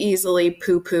very easily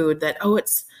poo-pooed that,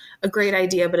 it's a great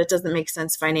idea, but it doesn't make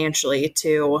sense financially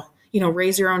to,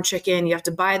 raise your own chicken. You have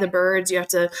to buy the birds, you have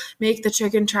to make the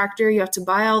chicken tractor, you have to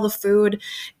buy all the food.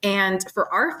 And for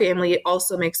our family, it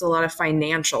also makes a lot of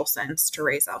financial sense to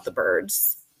raise out the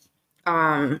birds.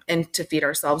 and to feed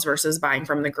ourselves versus buying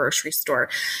from the grocery store.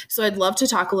 So I'd love to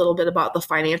talk a little bit about the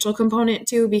financial component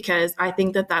too, because I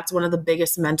think that that's one of the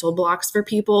biggest mental blocks for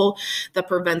people that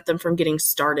prevent them from getting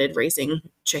started raising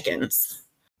chickens.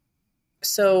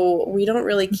 So we don't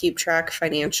really keep track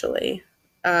financially.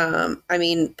 I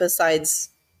mean, besides,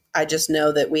 I just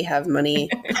know that we have money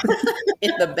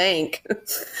in the bank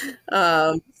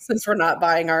since we're not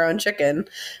buying our own chicken.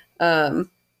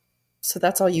 So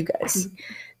that's all you guys.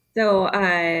 So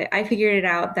I figured it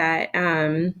out that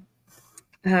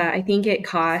I think it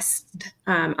cost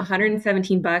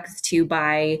 $117 to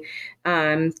buy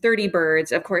 30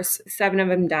 birds. Of course, 7 of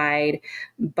them died,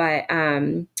 but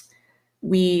I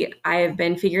have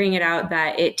been figuring it out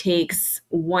that it takes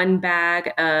 1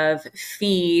 bag of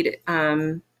feed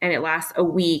and it lasts a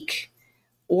week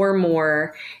or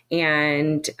more,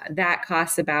 and that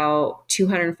costs about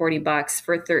 $240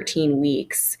 for 13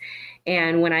 weeks.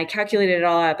 And when I calculated it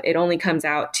all up, it comes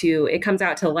out to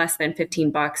less than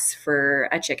 $15 for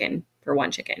a chicken, for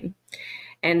one chicken.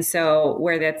 And so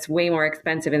where that's way more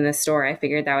expensive in the store, I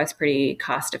figured that was pretty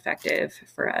cost effective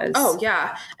for us. Oh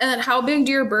yeah. And then how big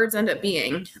do your birds end up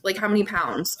being? Like how many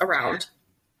pounds around?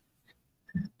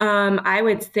 I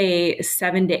would say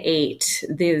 7 to 8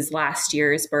 these last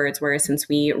year's birds were, since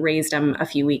we raised them a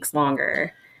few weeks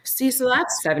longer. See, so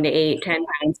that's 7 to 8, 10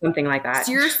 pounds, something like that.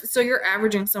 So you're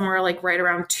averaging somewhere like right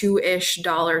around $2-ish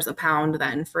a pound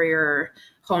then for your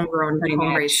homegrown,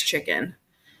 home-raised chicken,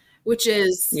 which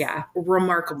is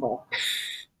remarkable.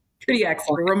 Pretty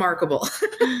excellent. Remarkable.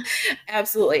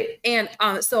 Absolutely. And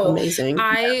so amazing.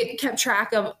 I kept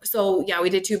track of, we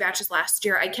did 2 batches last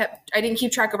year. I didn't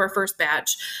keep track of our first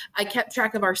batch. I kept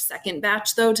track of our second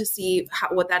batch though, to see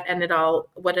what that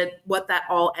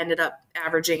all ended up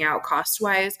averaging out cost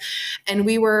wise. And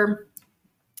we were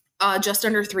just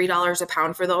under $3 a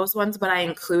pound for those ones, but I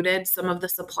included some of the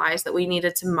supplies that we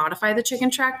needed to modify the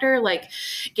chicken tractor, like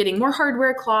getting more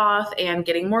hardware cloth and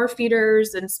getting more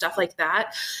feeders and stuff like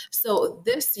that. So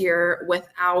this year,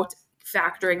 without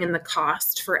factoring in the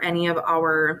cost for any of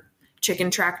our chicken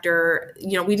tractor,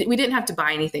 we didn't have to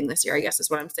buy anything this year, I guess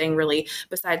is what I'm saying, really,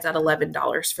 besides that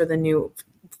 $11 for the new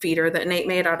feeder that Nate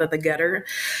made out of the gutter.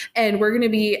 And we're going to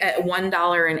be at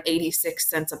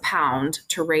 $1.86 a pound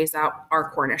to raise out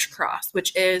our Cornish cross,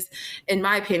 which is, in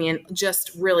my opinion,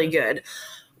 just really good.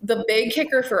 The big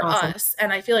kicker for us,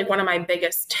 and I feel like one of my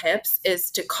biggest tips, is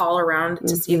to call around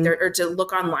to see if to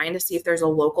look online to see if there's a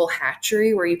local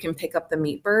hatchery where you can pick up the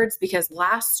meat birds. Because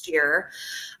last year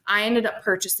I ended up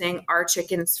purchasing our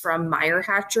chickens from Meyer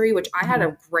Hatchery, which I had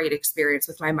a great experience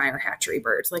with my Meyer Hatchery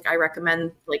birds. Like I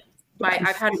recommend,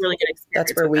 I've had a really good experience.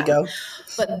 That's where we go.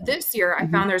 But this year I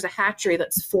found there's a hatchery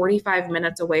that's 45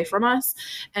 minutes away from us.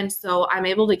 And so I'm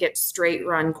able to get straight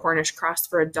run Cornish cross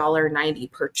for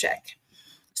 $1.90 per chick.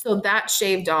 So that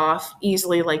shaved off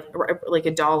easily like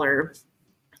 $1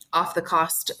 off the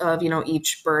cost of,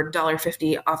 each bird,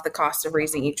 $1.50 off the cost of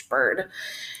raising each bird.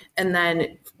 And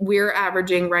then we're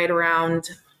averaging right around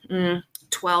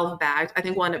 12 bags. I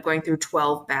think we'll end up going through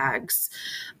 12 bags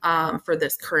for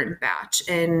this current batch.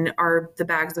 And the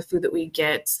bags of food that we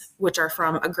get, which are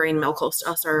from a grain mill close to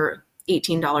us, are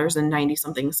 $18.90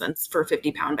 something cents for a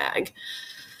 50-pound bag.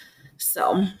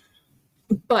 So,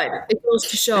 but it goes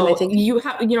to show, I think you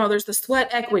have, there's the sweat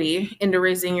equity into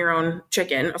raising your own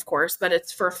chicken, of course, but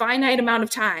it's for a finite amount of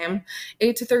time,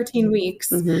 8 to 13 weeks.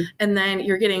 And then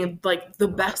you're getting like the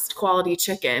best quality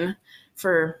chicken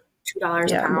for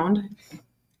 $2 a pound.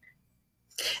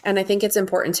 And I think it's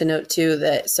important to note too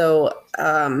that,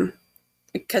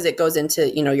 because it goes into,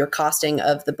 your costing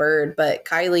of the bird, but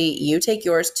Kylie, you take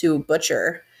yours to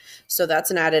butcher. So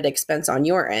that's an added expense on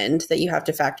your end that you have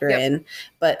to factor in.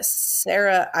 But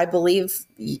Sara, I believe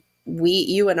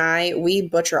you and I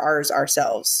butcher ours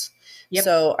ourselves. Yep.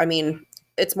 So, I mean,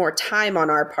 it's more time on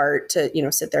our part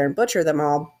to, sit there and butcher them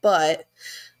all, but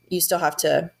you still have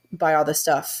to buy all the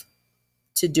stuff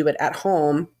to do it at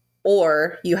home,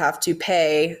 or you have to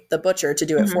pay the butcher to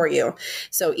do it for you.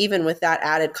 So even with that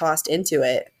added cost into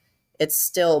it, it's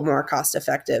still more cost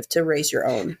effective to raise your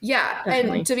own. Yeah.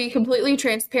 Definitely. And to be completely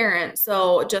transparent,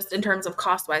 so just in terms of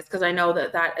cost wise, because I know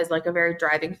that is like a very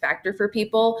driving factor for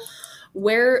people,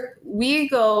 where we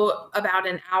go about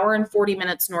an hour and 40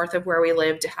 minutes north of where we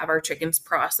live to have our chickens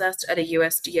processed at a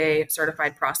USDA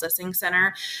certified processing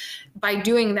center. By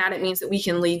doing that, it means that we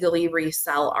can legally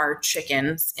resell our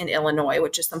chickens in Illinois,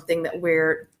 which is something that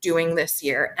we're doing this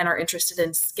year and are interested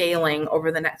in scaling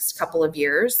over the next couple of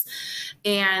years.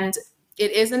 And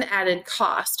it is an added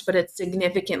cost, but it's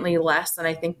significantly less than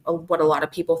I think what a lot of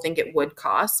people think it would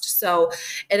cost. So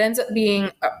it ends up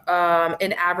being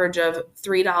an average of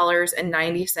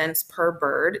 $3.90 per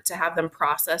bird to have them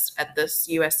processed at this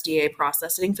USDA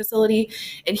processing facility.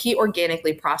 And he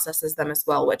organically processes them as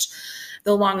well, which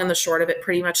the long and the short of it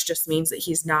pretty much just means that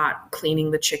he's not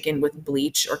cleaning the chicken with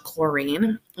bleach or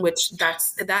chlorine, which that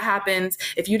happens.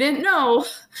 If you didn't know,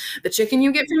 the chicken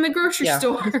you get from the grocery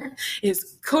store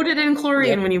is coated in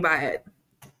chlorine when you buy it.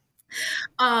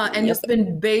 And it's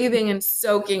been bathing and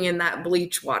soaking in that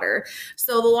bleach water.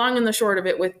 So the long and the short of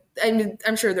it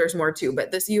I'm sure there's more too,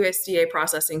 but this USDA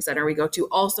processing center we go to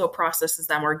also processes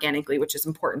them organically, which is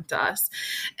important to us.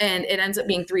 And it ends up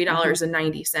being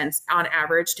 $3.90 on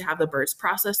average to have the birds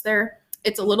processed there.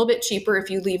 It's a little bit cheaper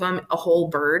if you leave them a whole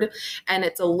bird, and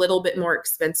it's a little bit more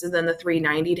expensive than the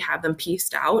 $3.90 to have them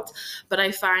pieced out. But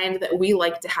I find that we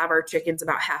like to have our chickens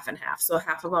about half and half. So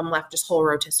half of them left just whole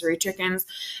rotisserie chickens,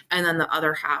 and then the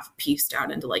other half pieced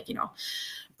out into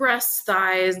breasts,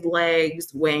 thighs,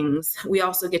 legs, wings. We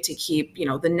also get to keep,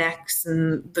 the necks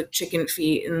and the chicken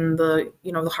feet and the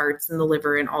hearts and the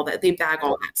liver and all that. They bag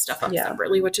all that stuff up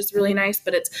separately, which is really nice,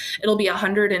 but it'll be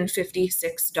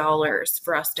 $156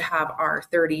 for us to have our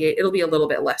 38. It'll be a little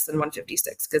bit less than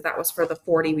 156 because that was for the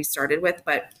 40 we started with,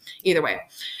 but either way,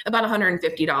 about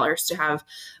 $150 to have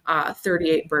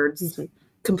 38 birds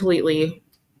completely,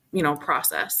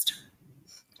 processed.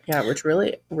 Yeah, which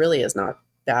really, really is not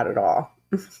bad at all.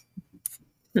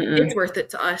 It's worth it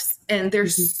to us, and they're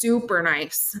super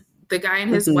nice. The guy and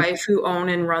his wife who own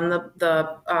and run the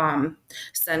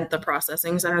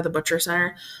processing center, the butcher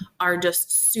center, are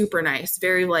just super nice,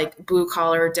 very blue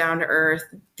collar, down to earth,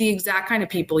 the exact kind of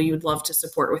people you'd love to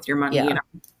support with your money.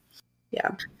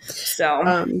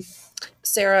 So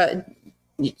Sara,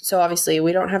 so obviously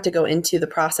we don't have to go into the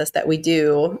process that we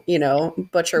do,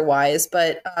 butcher wise,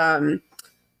 but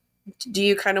do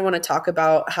you kind of want to talk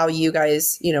about how you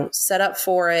guys, set up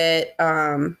for it,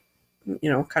 kind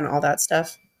of all that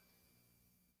stuff?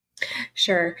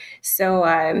 Sure.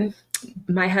 So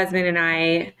my husband and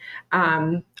I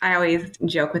always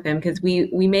joke with him because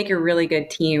we make a really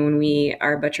good team when we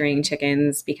are butchering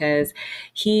chickens, because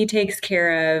he takes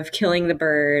care of killing the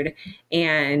bird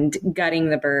and gutting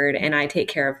the bird, and I take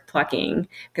care of plucking,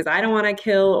 because I don't want to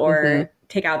kill or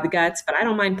take out the guts, but I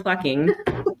don't mind plucking.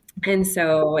 And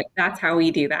so that's how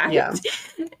we do that. Yeah.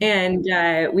 And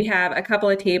we have a couple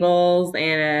of tables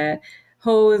and a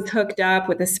hose hooked up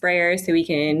with a sprayer so we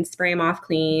can spray them off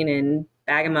clean and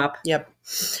bag them up. Yep.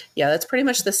 Yeah, that's pretty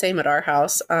much the same at our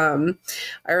house. I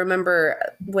remember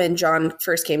when John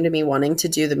first came to me wanting to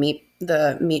do the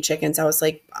meat chickens, I was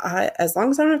like, as long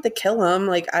as I don't have to kill them,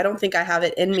 I don't think I have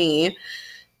it in me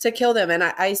to kill them. And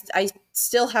I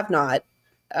still have not.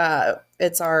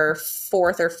 It's our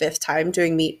 4th or 5th time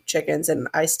doing meat chickens, and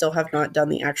I still have not done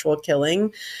the actual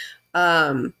killing.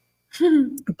 But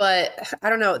I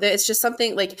don't know. It's just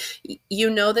something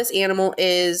this animal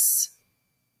is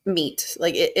meat.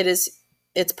 It is,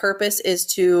 its purpose is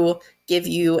to give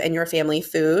you and your family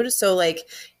food. So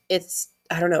it's,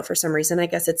 I don't know, for some reason, I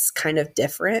guess it's kind of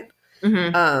different.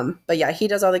 But yeah, he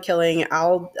does all the killing.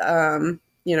 I'll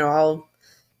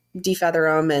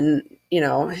defeather them, and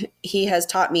he has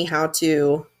taught me how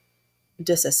to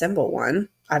disassemble one.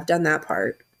 I've done that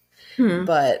part.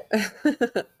 But do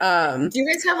you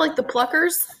guys have the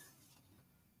pluckers?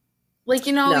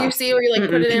 No. You see where you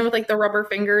put it in with the rubber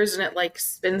fingers and it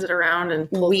spins it around and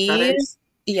pulls feathers?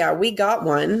 Yeah, we got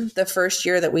one the first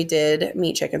year that we did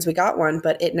meat chickens. We got one,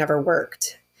 but it never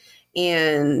worked.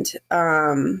 And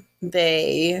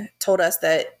they told us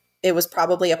that it was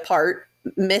probably a part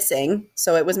missing.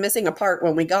 So it was missing a part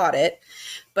when we got it,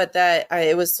 but that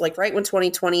it was right when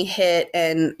 2020 hit,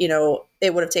 and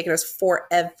it would have taken us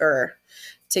forever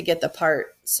to get the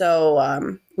part.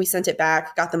 So we sent it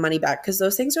back, got the money back, because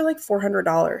those things are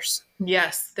 $400.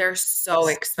 Yes, they're so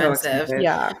expensive.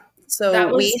 Yeah.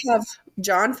 So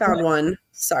John found one.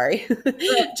 Sorry.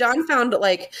 John found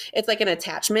it's an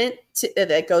attachment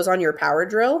that goes on your power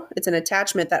drill. It's an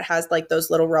attachment that has those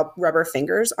little rubber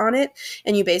fingers on it.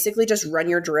 And you basically just run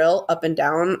your drill up and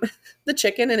down the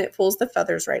chicken, and it pulls the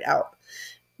feathers right out.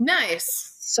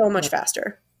 Nice. So much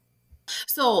faster.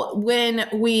 So when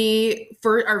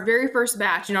for our very first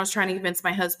batch, I was trying to convince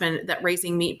my husband that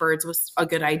raising meat birds was a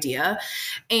good idea.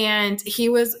 And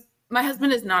my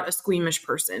husband is not a squeamish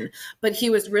person, but he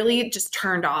was really just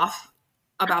turned off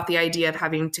about the idea of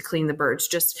having to clean the birds.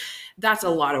 That's a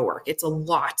lot of work. It's a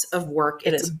lot of work.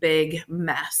 It's a big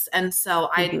mess. And so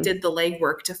I did the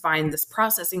legwork to find this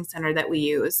processing center that we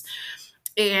use,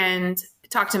 and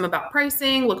talked to him about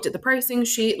pricing, looked at the pricing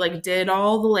sheet, did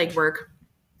all the legwork.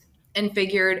 and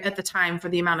figured at the time for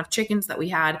the amount of chickens that we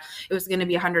had, it was going to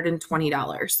be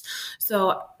 $120.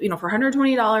 So, for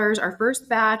 $120, our first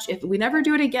batch, if we never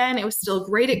do it again, it was still a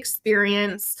great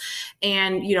experience.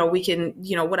 And, we can,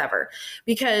 whatever.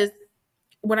 Because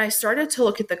when I started to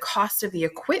look at the cost of the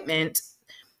equipment,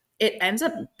 it ends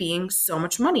up being so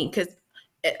much money. Because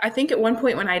I think at one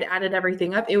point when I'd added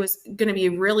everything up, it was going to be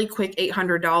a really quick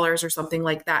 $800 or something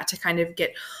like that to kind of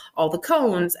get all the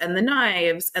cones and the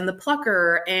knives and the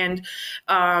plucker and,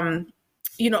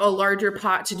 a larger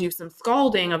pot to do some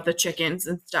scalding of the chickens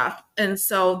and stuff. And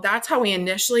so that's how we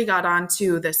initially got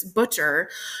onto this butcher,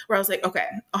 where I was like, okay,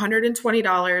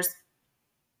 $120.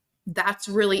 That's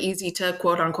really easy to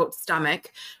quote unquote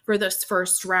stomach for this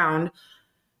first round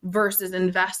versus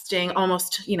investing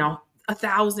almost,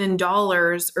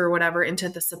 $1,000 or whatever into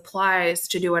the supplies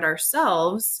to do it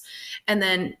ourselves. And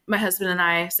then my husband and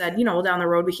I said, down the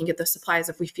road, we can get the supplies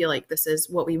if we feel like this is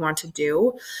what we want to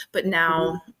do. But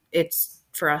now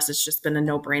for us, it's just been a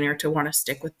no-brainer to want to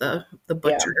stick with the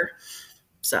butcher. Yeah.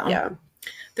 So yeah.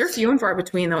 They're few and far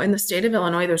between, though. In the state of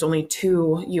Illinois, there's only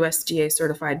 2 USDA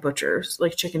certified butchers,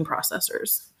 like chicken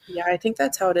processors. Yeah, I think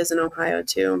that's how it is in Ohio,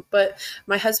 too. But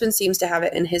my husband seems to have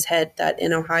it in his head that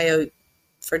in Ohio,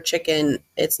 for chicken,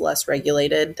 it's less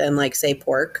regulated than, like, say,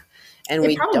 pork. And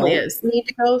we don't need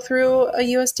to go through a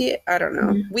USDA. I don't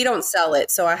know. Mm-hmm. We don't sell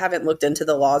it, so I haven't looked into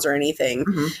the laws or anything.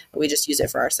 Mm-hmm. We just use it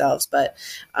for ourselves. But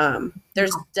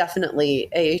there's definitely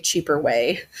a cheaper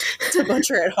way to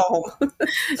butcher at home.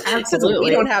 Absolutely.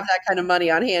 We don't have that kind of money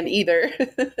on hand either.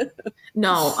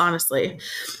 No, honestly.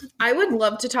 I would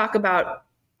love to talk about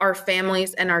our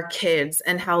families and our kids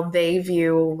and how they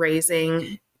view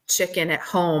raising chicken at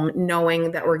home,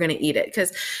 knowing that we're going to eat it.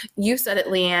 Because you said it,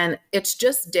 LeeAnn, it's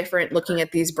just different looking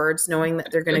at these birds, knowing that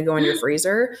they're going to go in your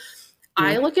freezer. Mm-hmm.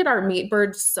 I look at our meat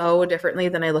birds so differently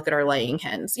than I look at our laying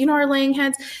hens. Our laying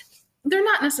hens, they're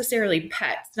not necessarily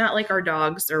pets, not like our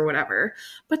dogs or whatever,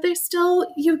 but they still,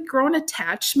 you grow an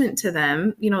attachment to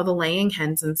them, the laying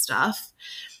hens and stuff.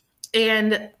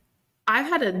 And I've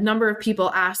had a number of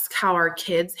people ask how our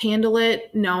kids handle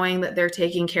it, knowing that they're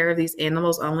taking care of these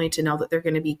animals only to know that they're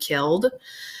going to be killed.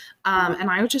 And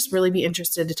I would just really be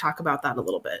interested to talk about that a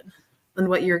little bit and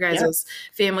what your guys'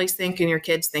 families think and your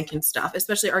kids think and stuff.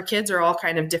 Especially our kids are all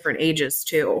kind of different ages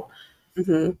too.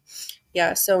 Mm-hmm.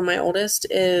 Yeah. So my oldest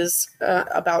is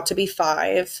about to be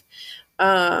 5.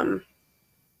 And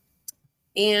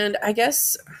I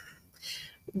guess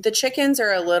the chickens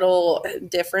are a little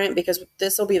different because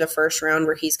this will be the first round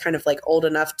where he's kind of like old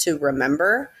enough to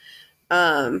remember.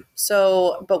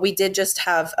 But we did just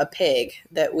have a pig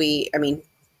that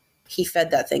he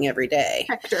fed that thing every day.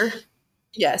 Hector.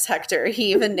 Yes, Hector.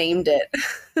 He even named it.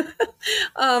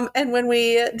 And when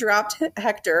we dropped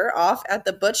Hector off at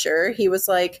the butcher, I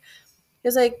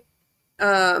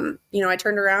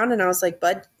turned around and I was like,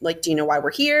 Bud, like, do you know why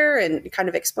we're here? And kind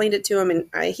of explained it to him.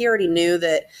 And he already knew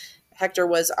that Hector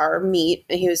was our meat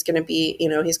and he was going to be,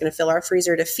 he's going to fill our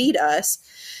freezer to feed us.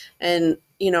 And,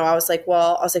 I was like,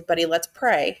 buddy, let's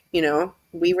pray.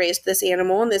 We raised this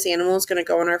animal and this animal is going to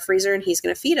go in our freezer and he's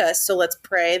going to feed us. So let's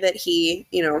pray that he,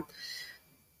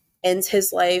 ends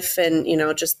his life and,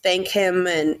 just thank him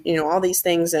and, all these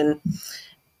things. And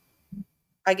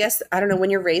I guess, I don't know, when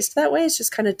you're raised that way, it's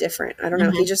just kind of different. I don't know.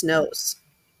 Mm-hmm. He just knows.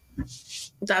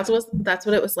 That's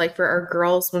what it was like for our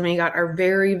girls when we got our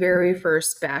very, very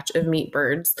first batch of meat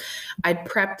birds. I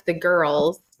prepped the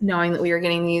girls knowing that we were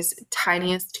getting these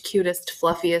tiniest, cutest,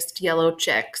 fluffiest yellow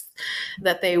chicks,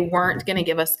 that they weren't going to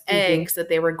give us eggs, that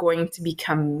they were going to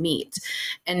become meat.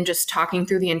 And just talking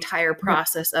through the entire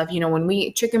process of, when we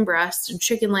eat chicken breast and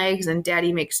chicken legs and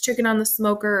daddy makes chicken on the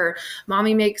smoker or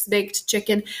mommy makes baked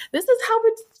chicken, this is how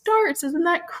it starts. Isn't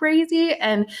that crazy?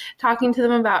 And talking to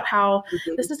them about how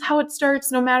this is how it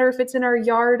starts, no matter if it's in our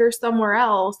yard or somewhere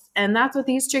else. And that's what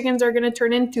these chickens are going to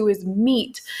turn into, is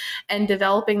meat, and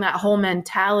developing that whole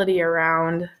mentality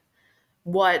around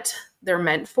what they're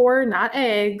meant for, not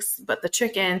eggs, but the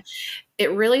chicken. It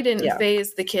really didn't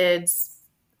phase the kids.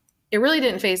 It really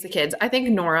didn't phase the kids. I think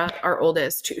Nora, our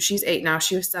oldest, she's 8 now.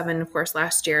 She was 7, of course,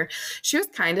 last year. She was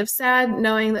kind of sad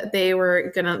knowing that they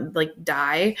were going to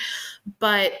die,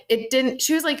 but it didn't,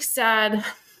 she was sad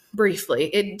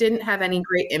briefly. It didn't have any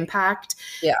great impact.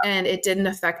 Yeah. And it didn't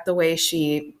affect the way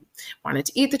she wanted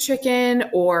to eat the chicken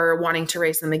or wanting to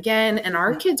raise them again. And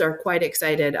our kids are quite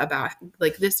excited about,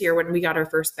 this year when we got our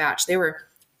first batch, they were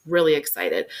really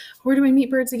excited. We're doing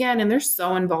meat birds again. And they're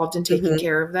so involved in taking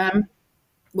care of them,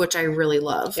 which I really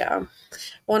love. Yeah.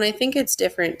 Well, and I think it's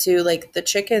different too. The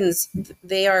chickens,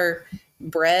 they are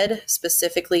bred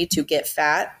specifically to get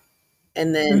fat.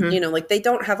 And then, they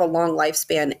don't have a long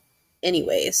lifespan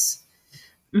anyways.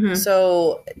 Mhm.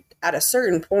 So at a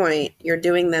certain point, you're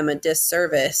doing them a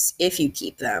disservice if you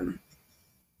keep them.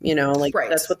 You know, like Right.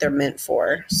 that's what they're meant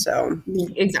for. So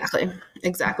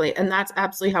Exactly. And that's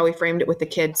absolutely how we framed it with the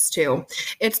kids too.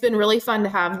 It's been really fun to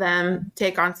have them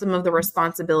take on some of the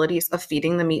responsibilities of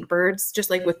feeding the meat birds, just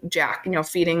like with Jack,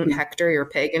 feeding Hector, your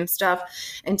pig and stuff,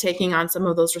 and taking on some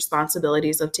of those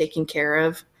responsibilities of taking care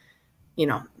of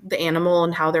the animal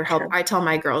and how they're helping. I tell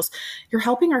my girls, you're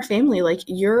helping our family. Like,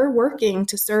 you're working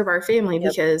to serve our family,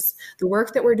 because the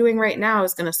work that we're doing right now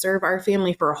is going to serve our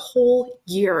family for a whole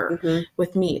year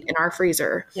with meat in our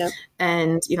freezer. Yep.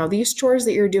 And, these chores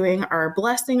that you're doing are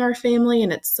blessing our family,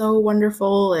 and it's so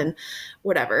wonderful and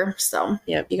whatever. So,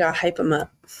 you got to hype them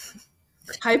up.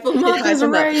 Hype them up is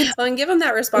right. Well, and give them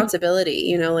that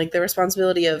responsibility, like the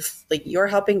responsibility of like, you're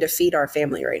helping to feed our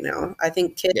family right now. I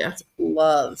think kids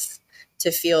love to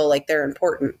feel like they're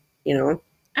important,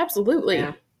 Absolutely.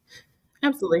 Yeah.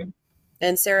 Absolutely.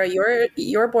 And Sara,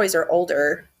 your boys are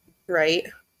older, right?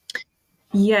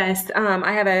 Yes.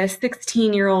 I have a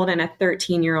 16-year-old and a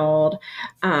 13-year-old.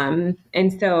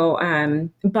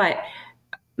 But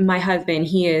my husband,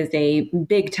 he is a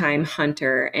big time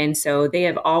hunter. And so they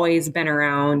have always been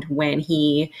around when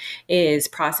he is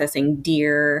processing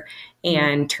deer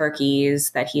and turkeys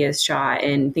that he has shot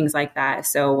and things like that.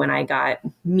 So when I got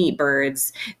meat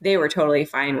birds, they were totally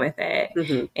fine with it.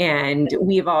 Mm-hmm. And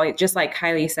we've always, just like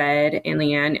Kylie said and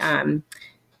LeeAnn,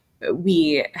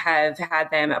 we have had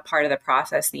them a part of the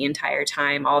process the entire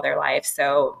time, all their life.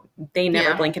 So they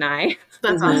never blink an eye.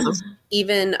 That's awesome.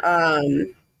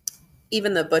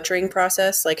 Even the butchering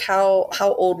process, like how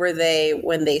old were they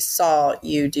when they saw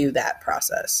you do that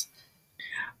process?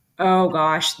 Oh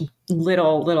gosh,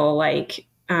 little, like,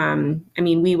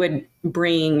 we would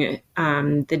bring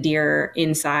the deer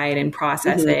inside and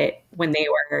process it when they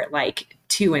were like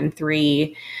 2 and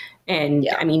 3. And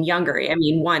younger.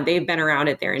 One, they've been around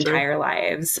it their entire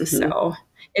lives. So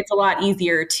it's a lot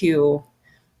easier to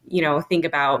think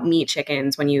about meat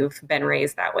chickens when you've been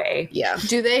raised that way. Yeah.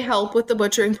 Do they help with the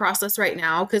butchering process right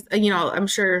now? Because, I'm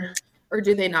sure, or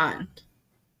do they not?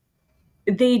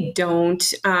 They don't.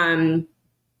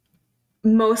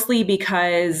 Mostly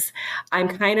because I'm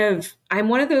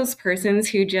one of those persons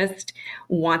who just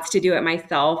wants to do it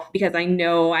myself, because I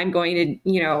know I'm going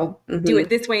to, do it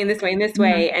this way and this way and this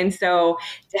way. And so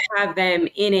to have them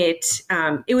in it,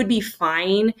 it would be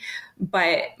fine.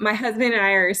 But my husband and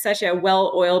I are such a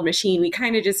well-oiled machine. We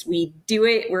kind of we do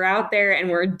it, we're out there and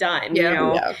we're done,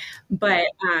 Yeah. But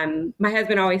my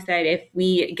husband always said, if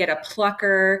we get a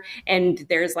plucker and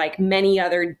there's like many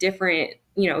other different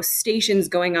stations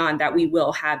going on, that we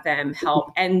will have them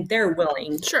help, and they're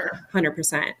willing. Sure.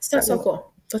 100%. That's so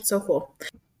cool. That's so cool.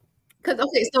 Because,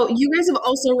 okay, so you guys have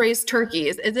also raised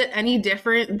turkeys. Is it any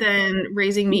different than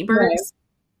raising meat birds?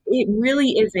 It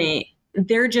really isn't.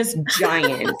 They're just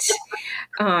giant.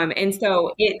 And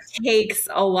so it takes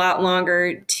a lot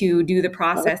longer to do the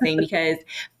processing, because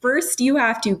first you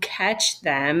have to catch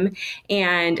them,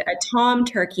 and a tom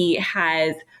turkey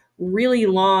has really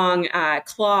long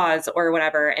claws or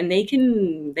whatever, and they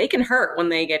can hurt when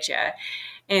they get you.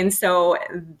 And so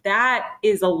that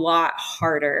is a lot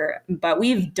harder, but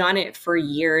we've done it for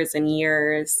years and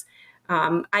years.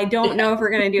 I don't know if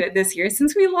we're going to do it this year,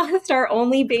 since we lost our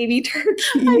only baby turkey.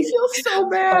 I feel so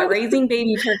bad. But raising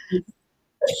baby turkeys.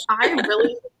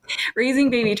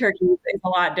 Raising baby turkeys is a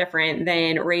lot different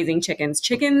than raising chickens.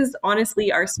 Chickens,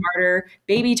 honestly, are smarter.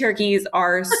 Baby turkeys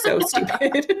are so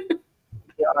stupid.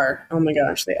 They are. Oh my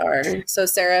gosh, they are. So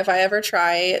Sara, if I ever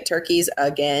try turkeys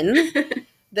again,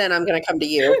 then I'm going to come to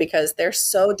you, because they're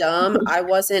so dumb. I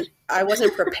wasn't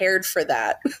prepared for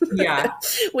that. Yeah.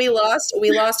 We lost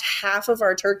half of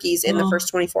our turkeys in the first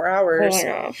 24 hours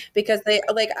because they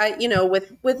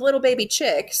with little baby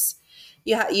chicks,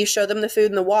 you show them the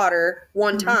food and the water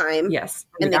one time. Yes.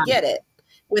 And they get it.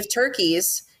 With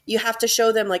turkeys, you have to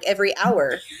show them like every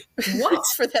hour. What?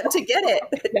 For them to get it.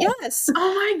 Yes.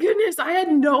 Oh my goodness. I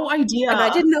had no idea. And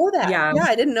I didn't know that. Yeah,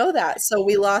 I didn't know that. So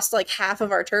we lost like half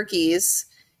of our turkeys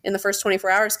in the first 24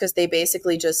 hours because they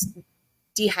basically just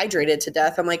dehydrated to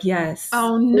death. I'm like, yes.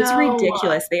 Oh no. It's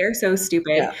ridiculous. They are so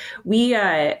stupid. Yeah. We,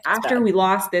 after we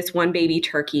lost this one baby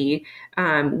turkey,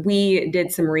 we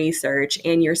did some research,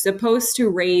 and you're supposed to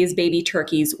raise baby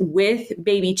turkeys with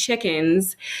baby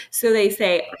chickens. So they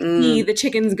say, see the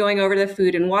chickens going over the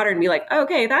food and water, and be like,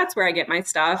 okay, that's where I get my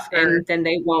stuff. And then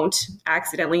they won't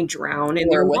accidentally drown in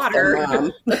their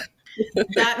water.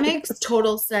 That makes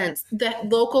total sense. The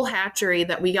local hatchery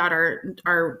that we got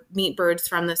our meat birds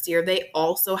from this year, they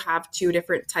also have 2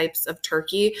 different types of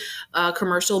turkey, a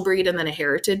commercial breed and then a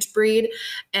heritage breed.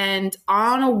 And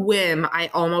on a whim, I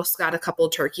almost got a couple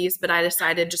turkeys, but I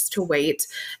decided just to wait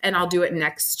and I'll do it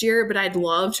next year. But I'd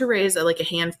love to raise a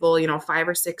handful, 5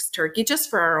 or 6 turkey just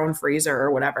for our own freezer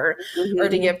or whatever, or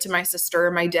to give to my sister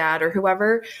or my dad or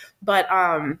whoever. But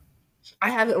I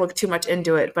haven't looked too much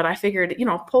into it, but I figured,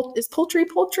 is poultry?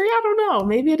 I don't know.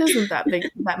 Maybe it isn't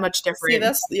that much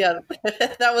different. See,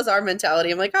 that was our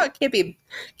mentality. I'm like, oh, it can't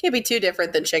be too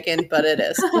different than chicken, but it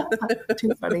is.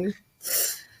 Too funny.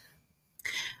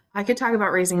 I could talk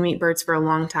about raising meat birds for a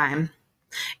long time.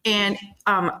 And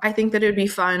I think that it would be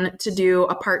fun to do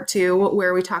a part 2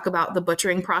 where we talk about the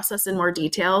butchering process in more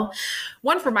detail.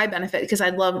 One, for my benefit, because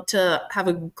I'd love to have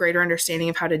a greater understanding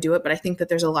of how to do it. But I think that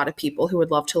there's a lot of people who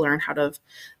would love to learn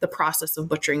the process of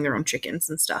butchering their own chickens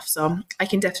and stuff. So I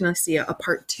can definitely see a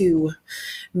part 2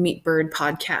 meat bird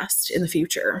podcast in the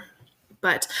future.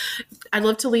 But I'd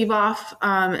love to leave off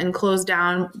and close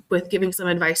down with giving some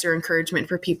advice or encouragement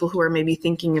for people who are maybe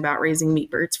thinking about raising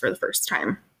meat birds for the first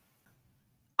time.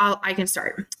 I can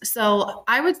start. So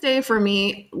I would say for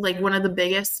me, one of the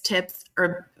biggest tips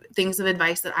or things of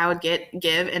advice that I would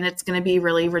give, and it's going to be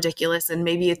really ridiculous, and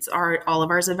maybe it's all of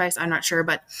ours advice, I'm not sure,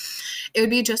 but it would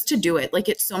be just to do it.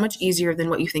 It's so much easier than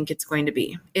what you think it's going to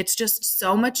be. It's just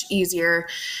so much easier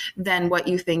than what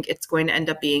you think it's going to end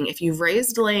up being. If you've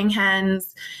raised laying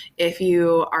hens, if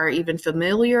you are even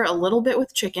familiar a little bit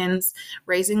with chickens,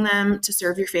 raising them to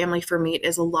serve your family for meat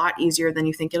is a lot easier than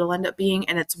you think it'll end up being,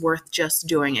 and it's worth just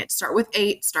doing it. Start with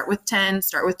 8, start with 10,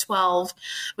 start with 12,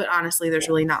 but honestly, there's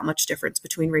really not much difference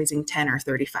between raising 10 or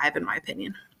 35 in my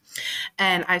opinion.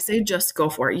 And I say just go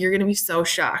for it. You're going to be so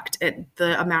shocked at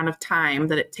the amount of time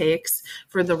that it takes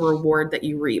for the reward that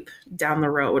you reap down the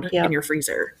road in your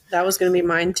freezer. That was going to be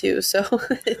mine too. So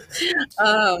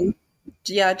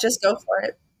just go for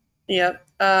it. Yep.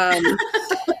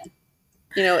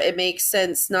 It makes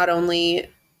sense not only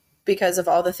because of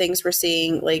all the things we're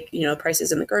seeing,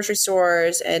 prices in the grocery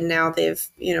stores, and now they've,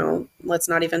 let's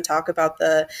not even talk about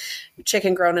the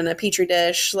chicken grown in a petri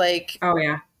dish, oh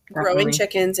yeah. Definitely. Growing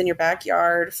chickens in your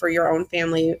backyard for your own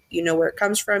family, you know where it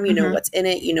comes from, you know what's in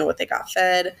it, you know what they got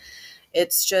fed.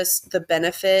 It's just the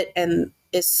benefit and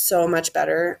is so much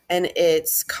better, and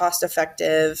it's cost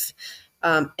effective.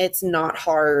 It's not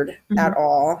hard at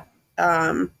all.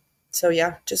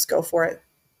 Just go for it.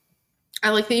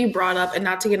 I like that you brought up, and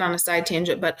not to get on a side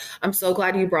tangent, but I'm so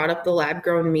glad you brought up the lab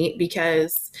grown meat,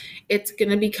 because it's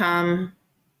going to become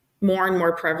more and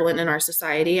more prevalent in our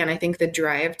society. And I think the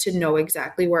drive to know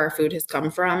exactly where our food has come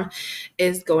from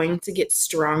is going to get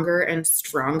stronger and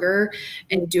stronger.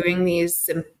 And doing these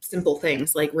simple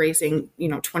things like raising,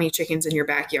 20 chickens in your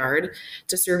backyard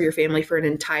to serve your family for an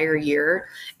entire year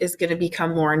is going to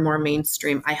become more and more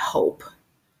mainstream, I hope.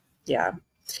 Yeah.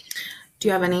 Do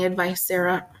you have any advice,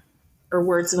 Sara, or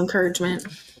words of encouragement?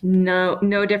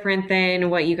 No different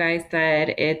than what you guys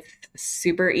said. It's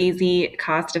super easy,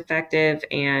 cost effective,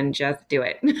 and just do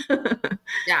it.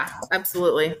 Yeah,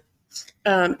 absolutely.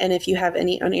 And if you have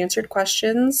any unanswered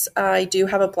questions, I do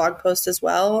have a blog post as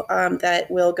well that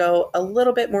will go a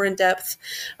little bit more in depth.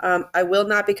 I will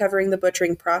not be covering the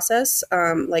butchering process.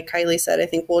 Like Kylie said, I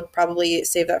think we'll probably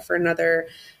save that for another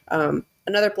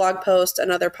blog post,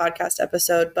 another podcast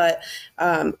episode, but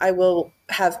I will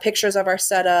have pictures of our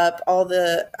setup.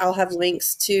 I'll have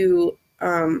links to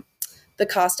the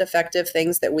cost-effective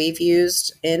things that we've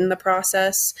used in the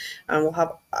process.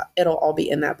 It'll all be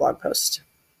in that blog post.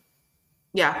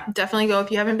 Yeah, definitely go. If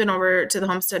you haven't been over to the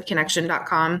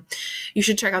homesteadconnection.com, you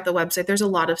should check out the website. There's a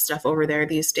lot of stuff over there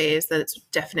these days that it's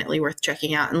definitely worth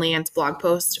checking out. And LeeAnn's blog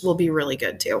post will be really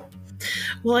good too.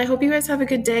 Well, I hope you guys have a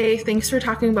good day. Thanks for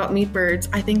talking about meat birds.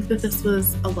 I think that this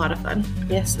was a lot of fun.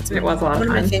 Yes, it was a lot of fun.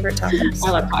 One of my favorite topics.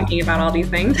 I love talking about all these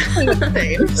things.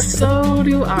 So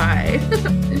do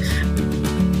I.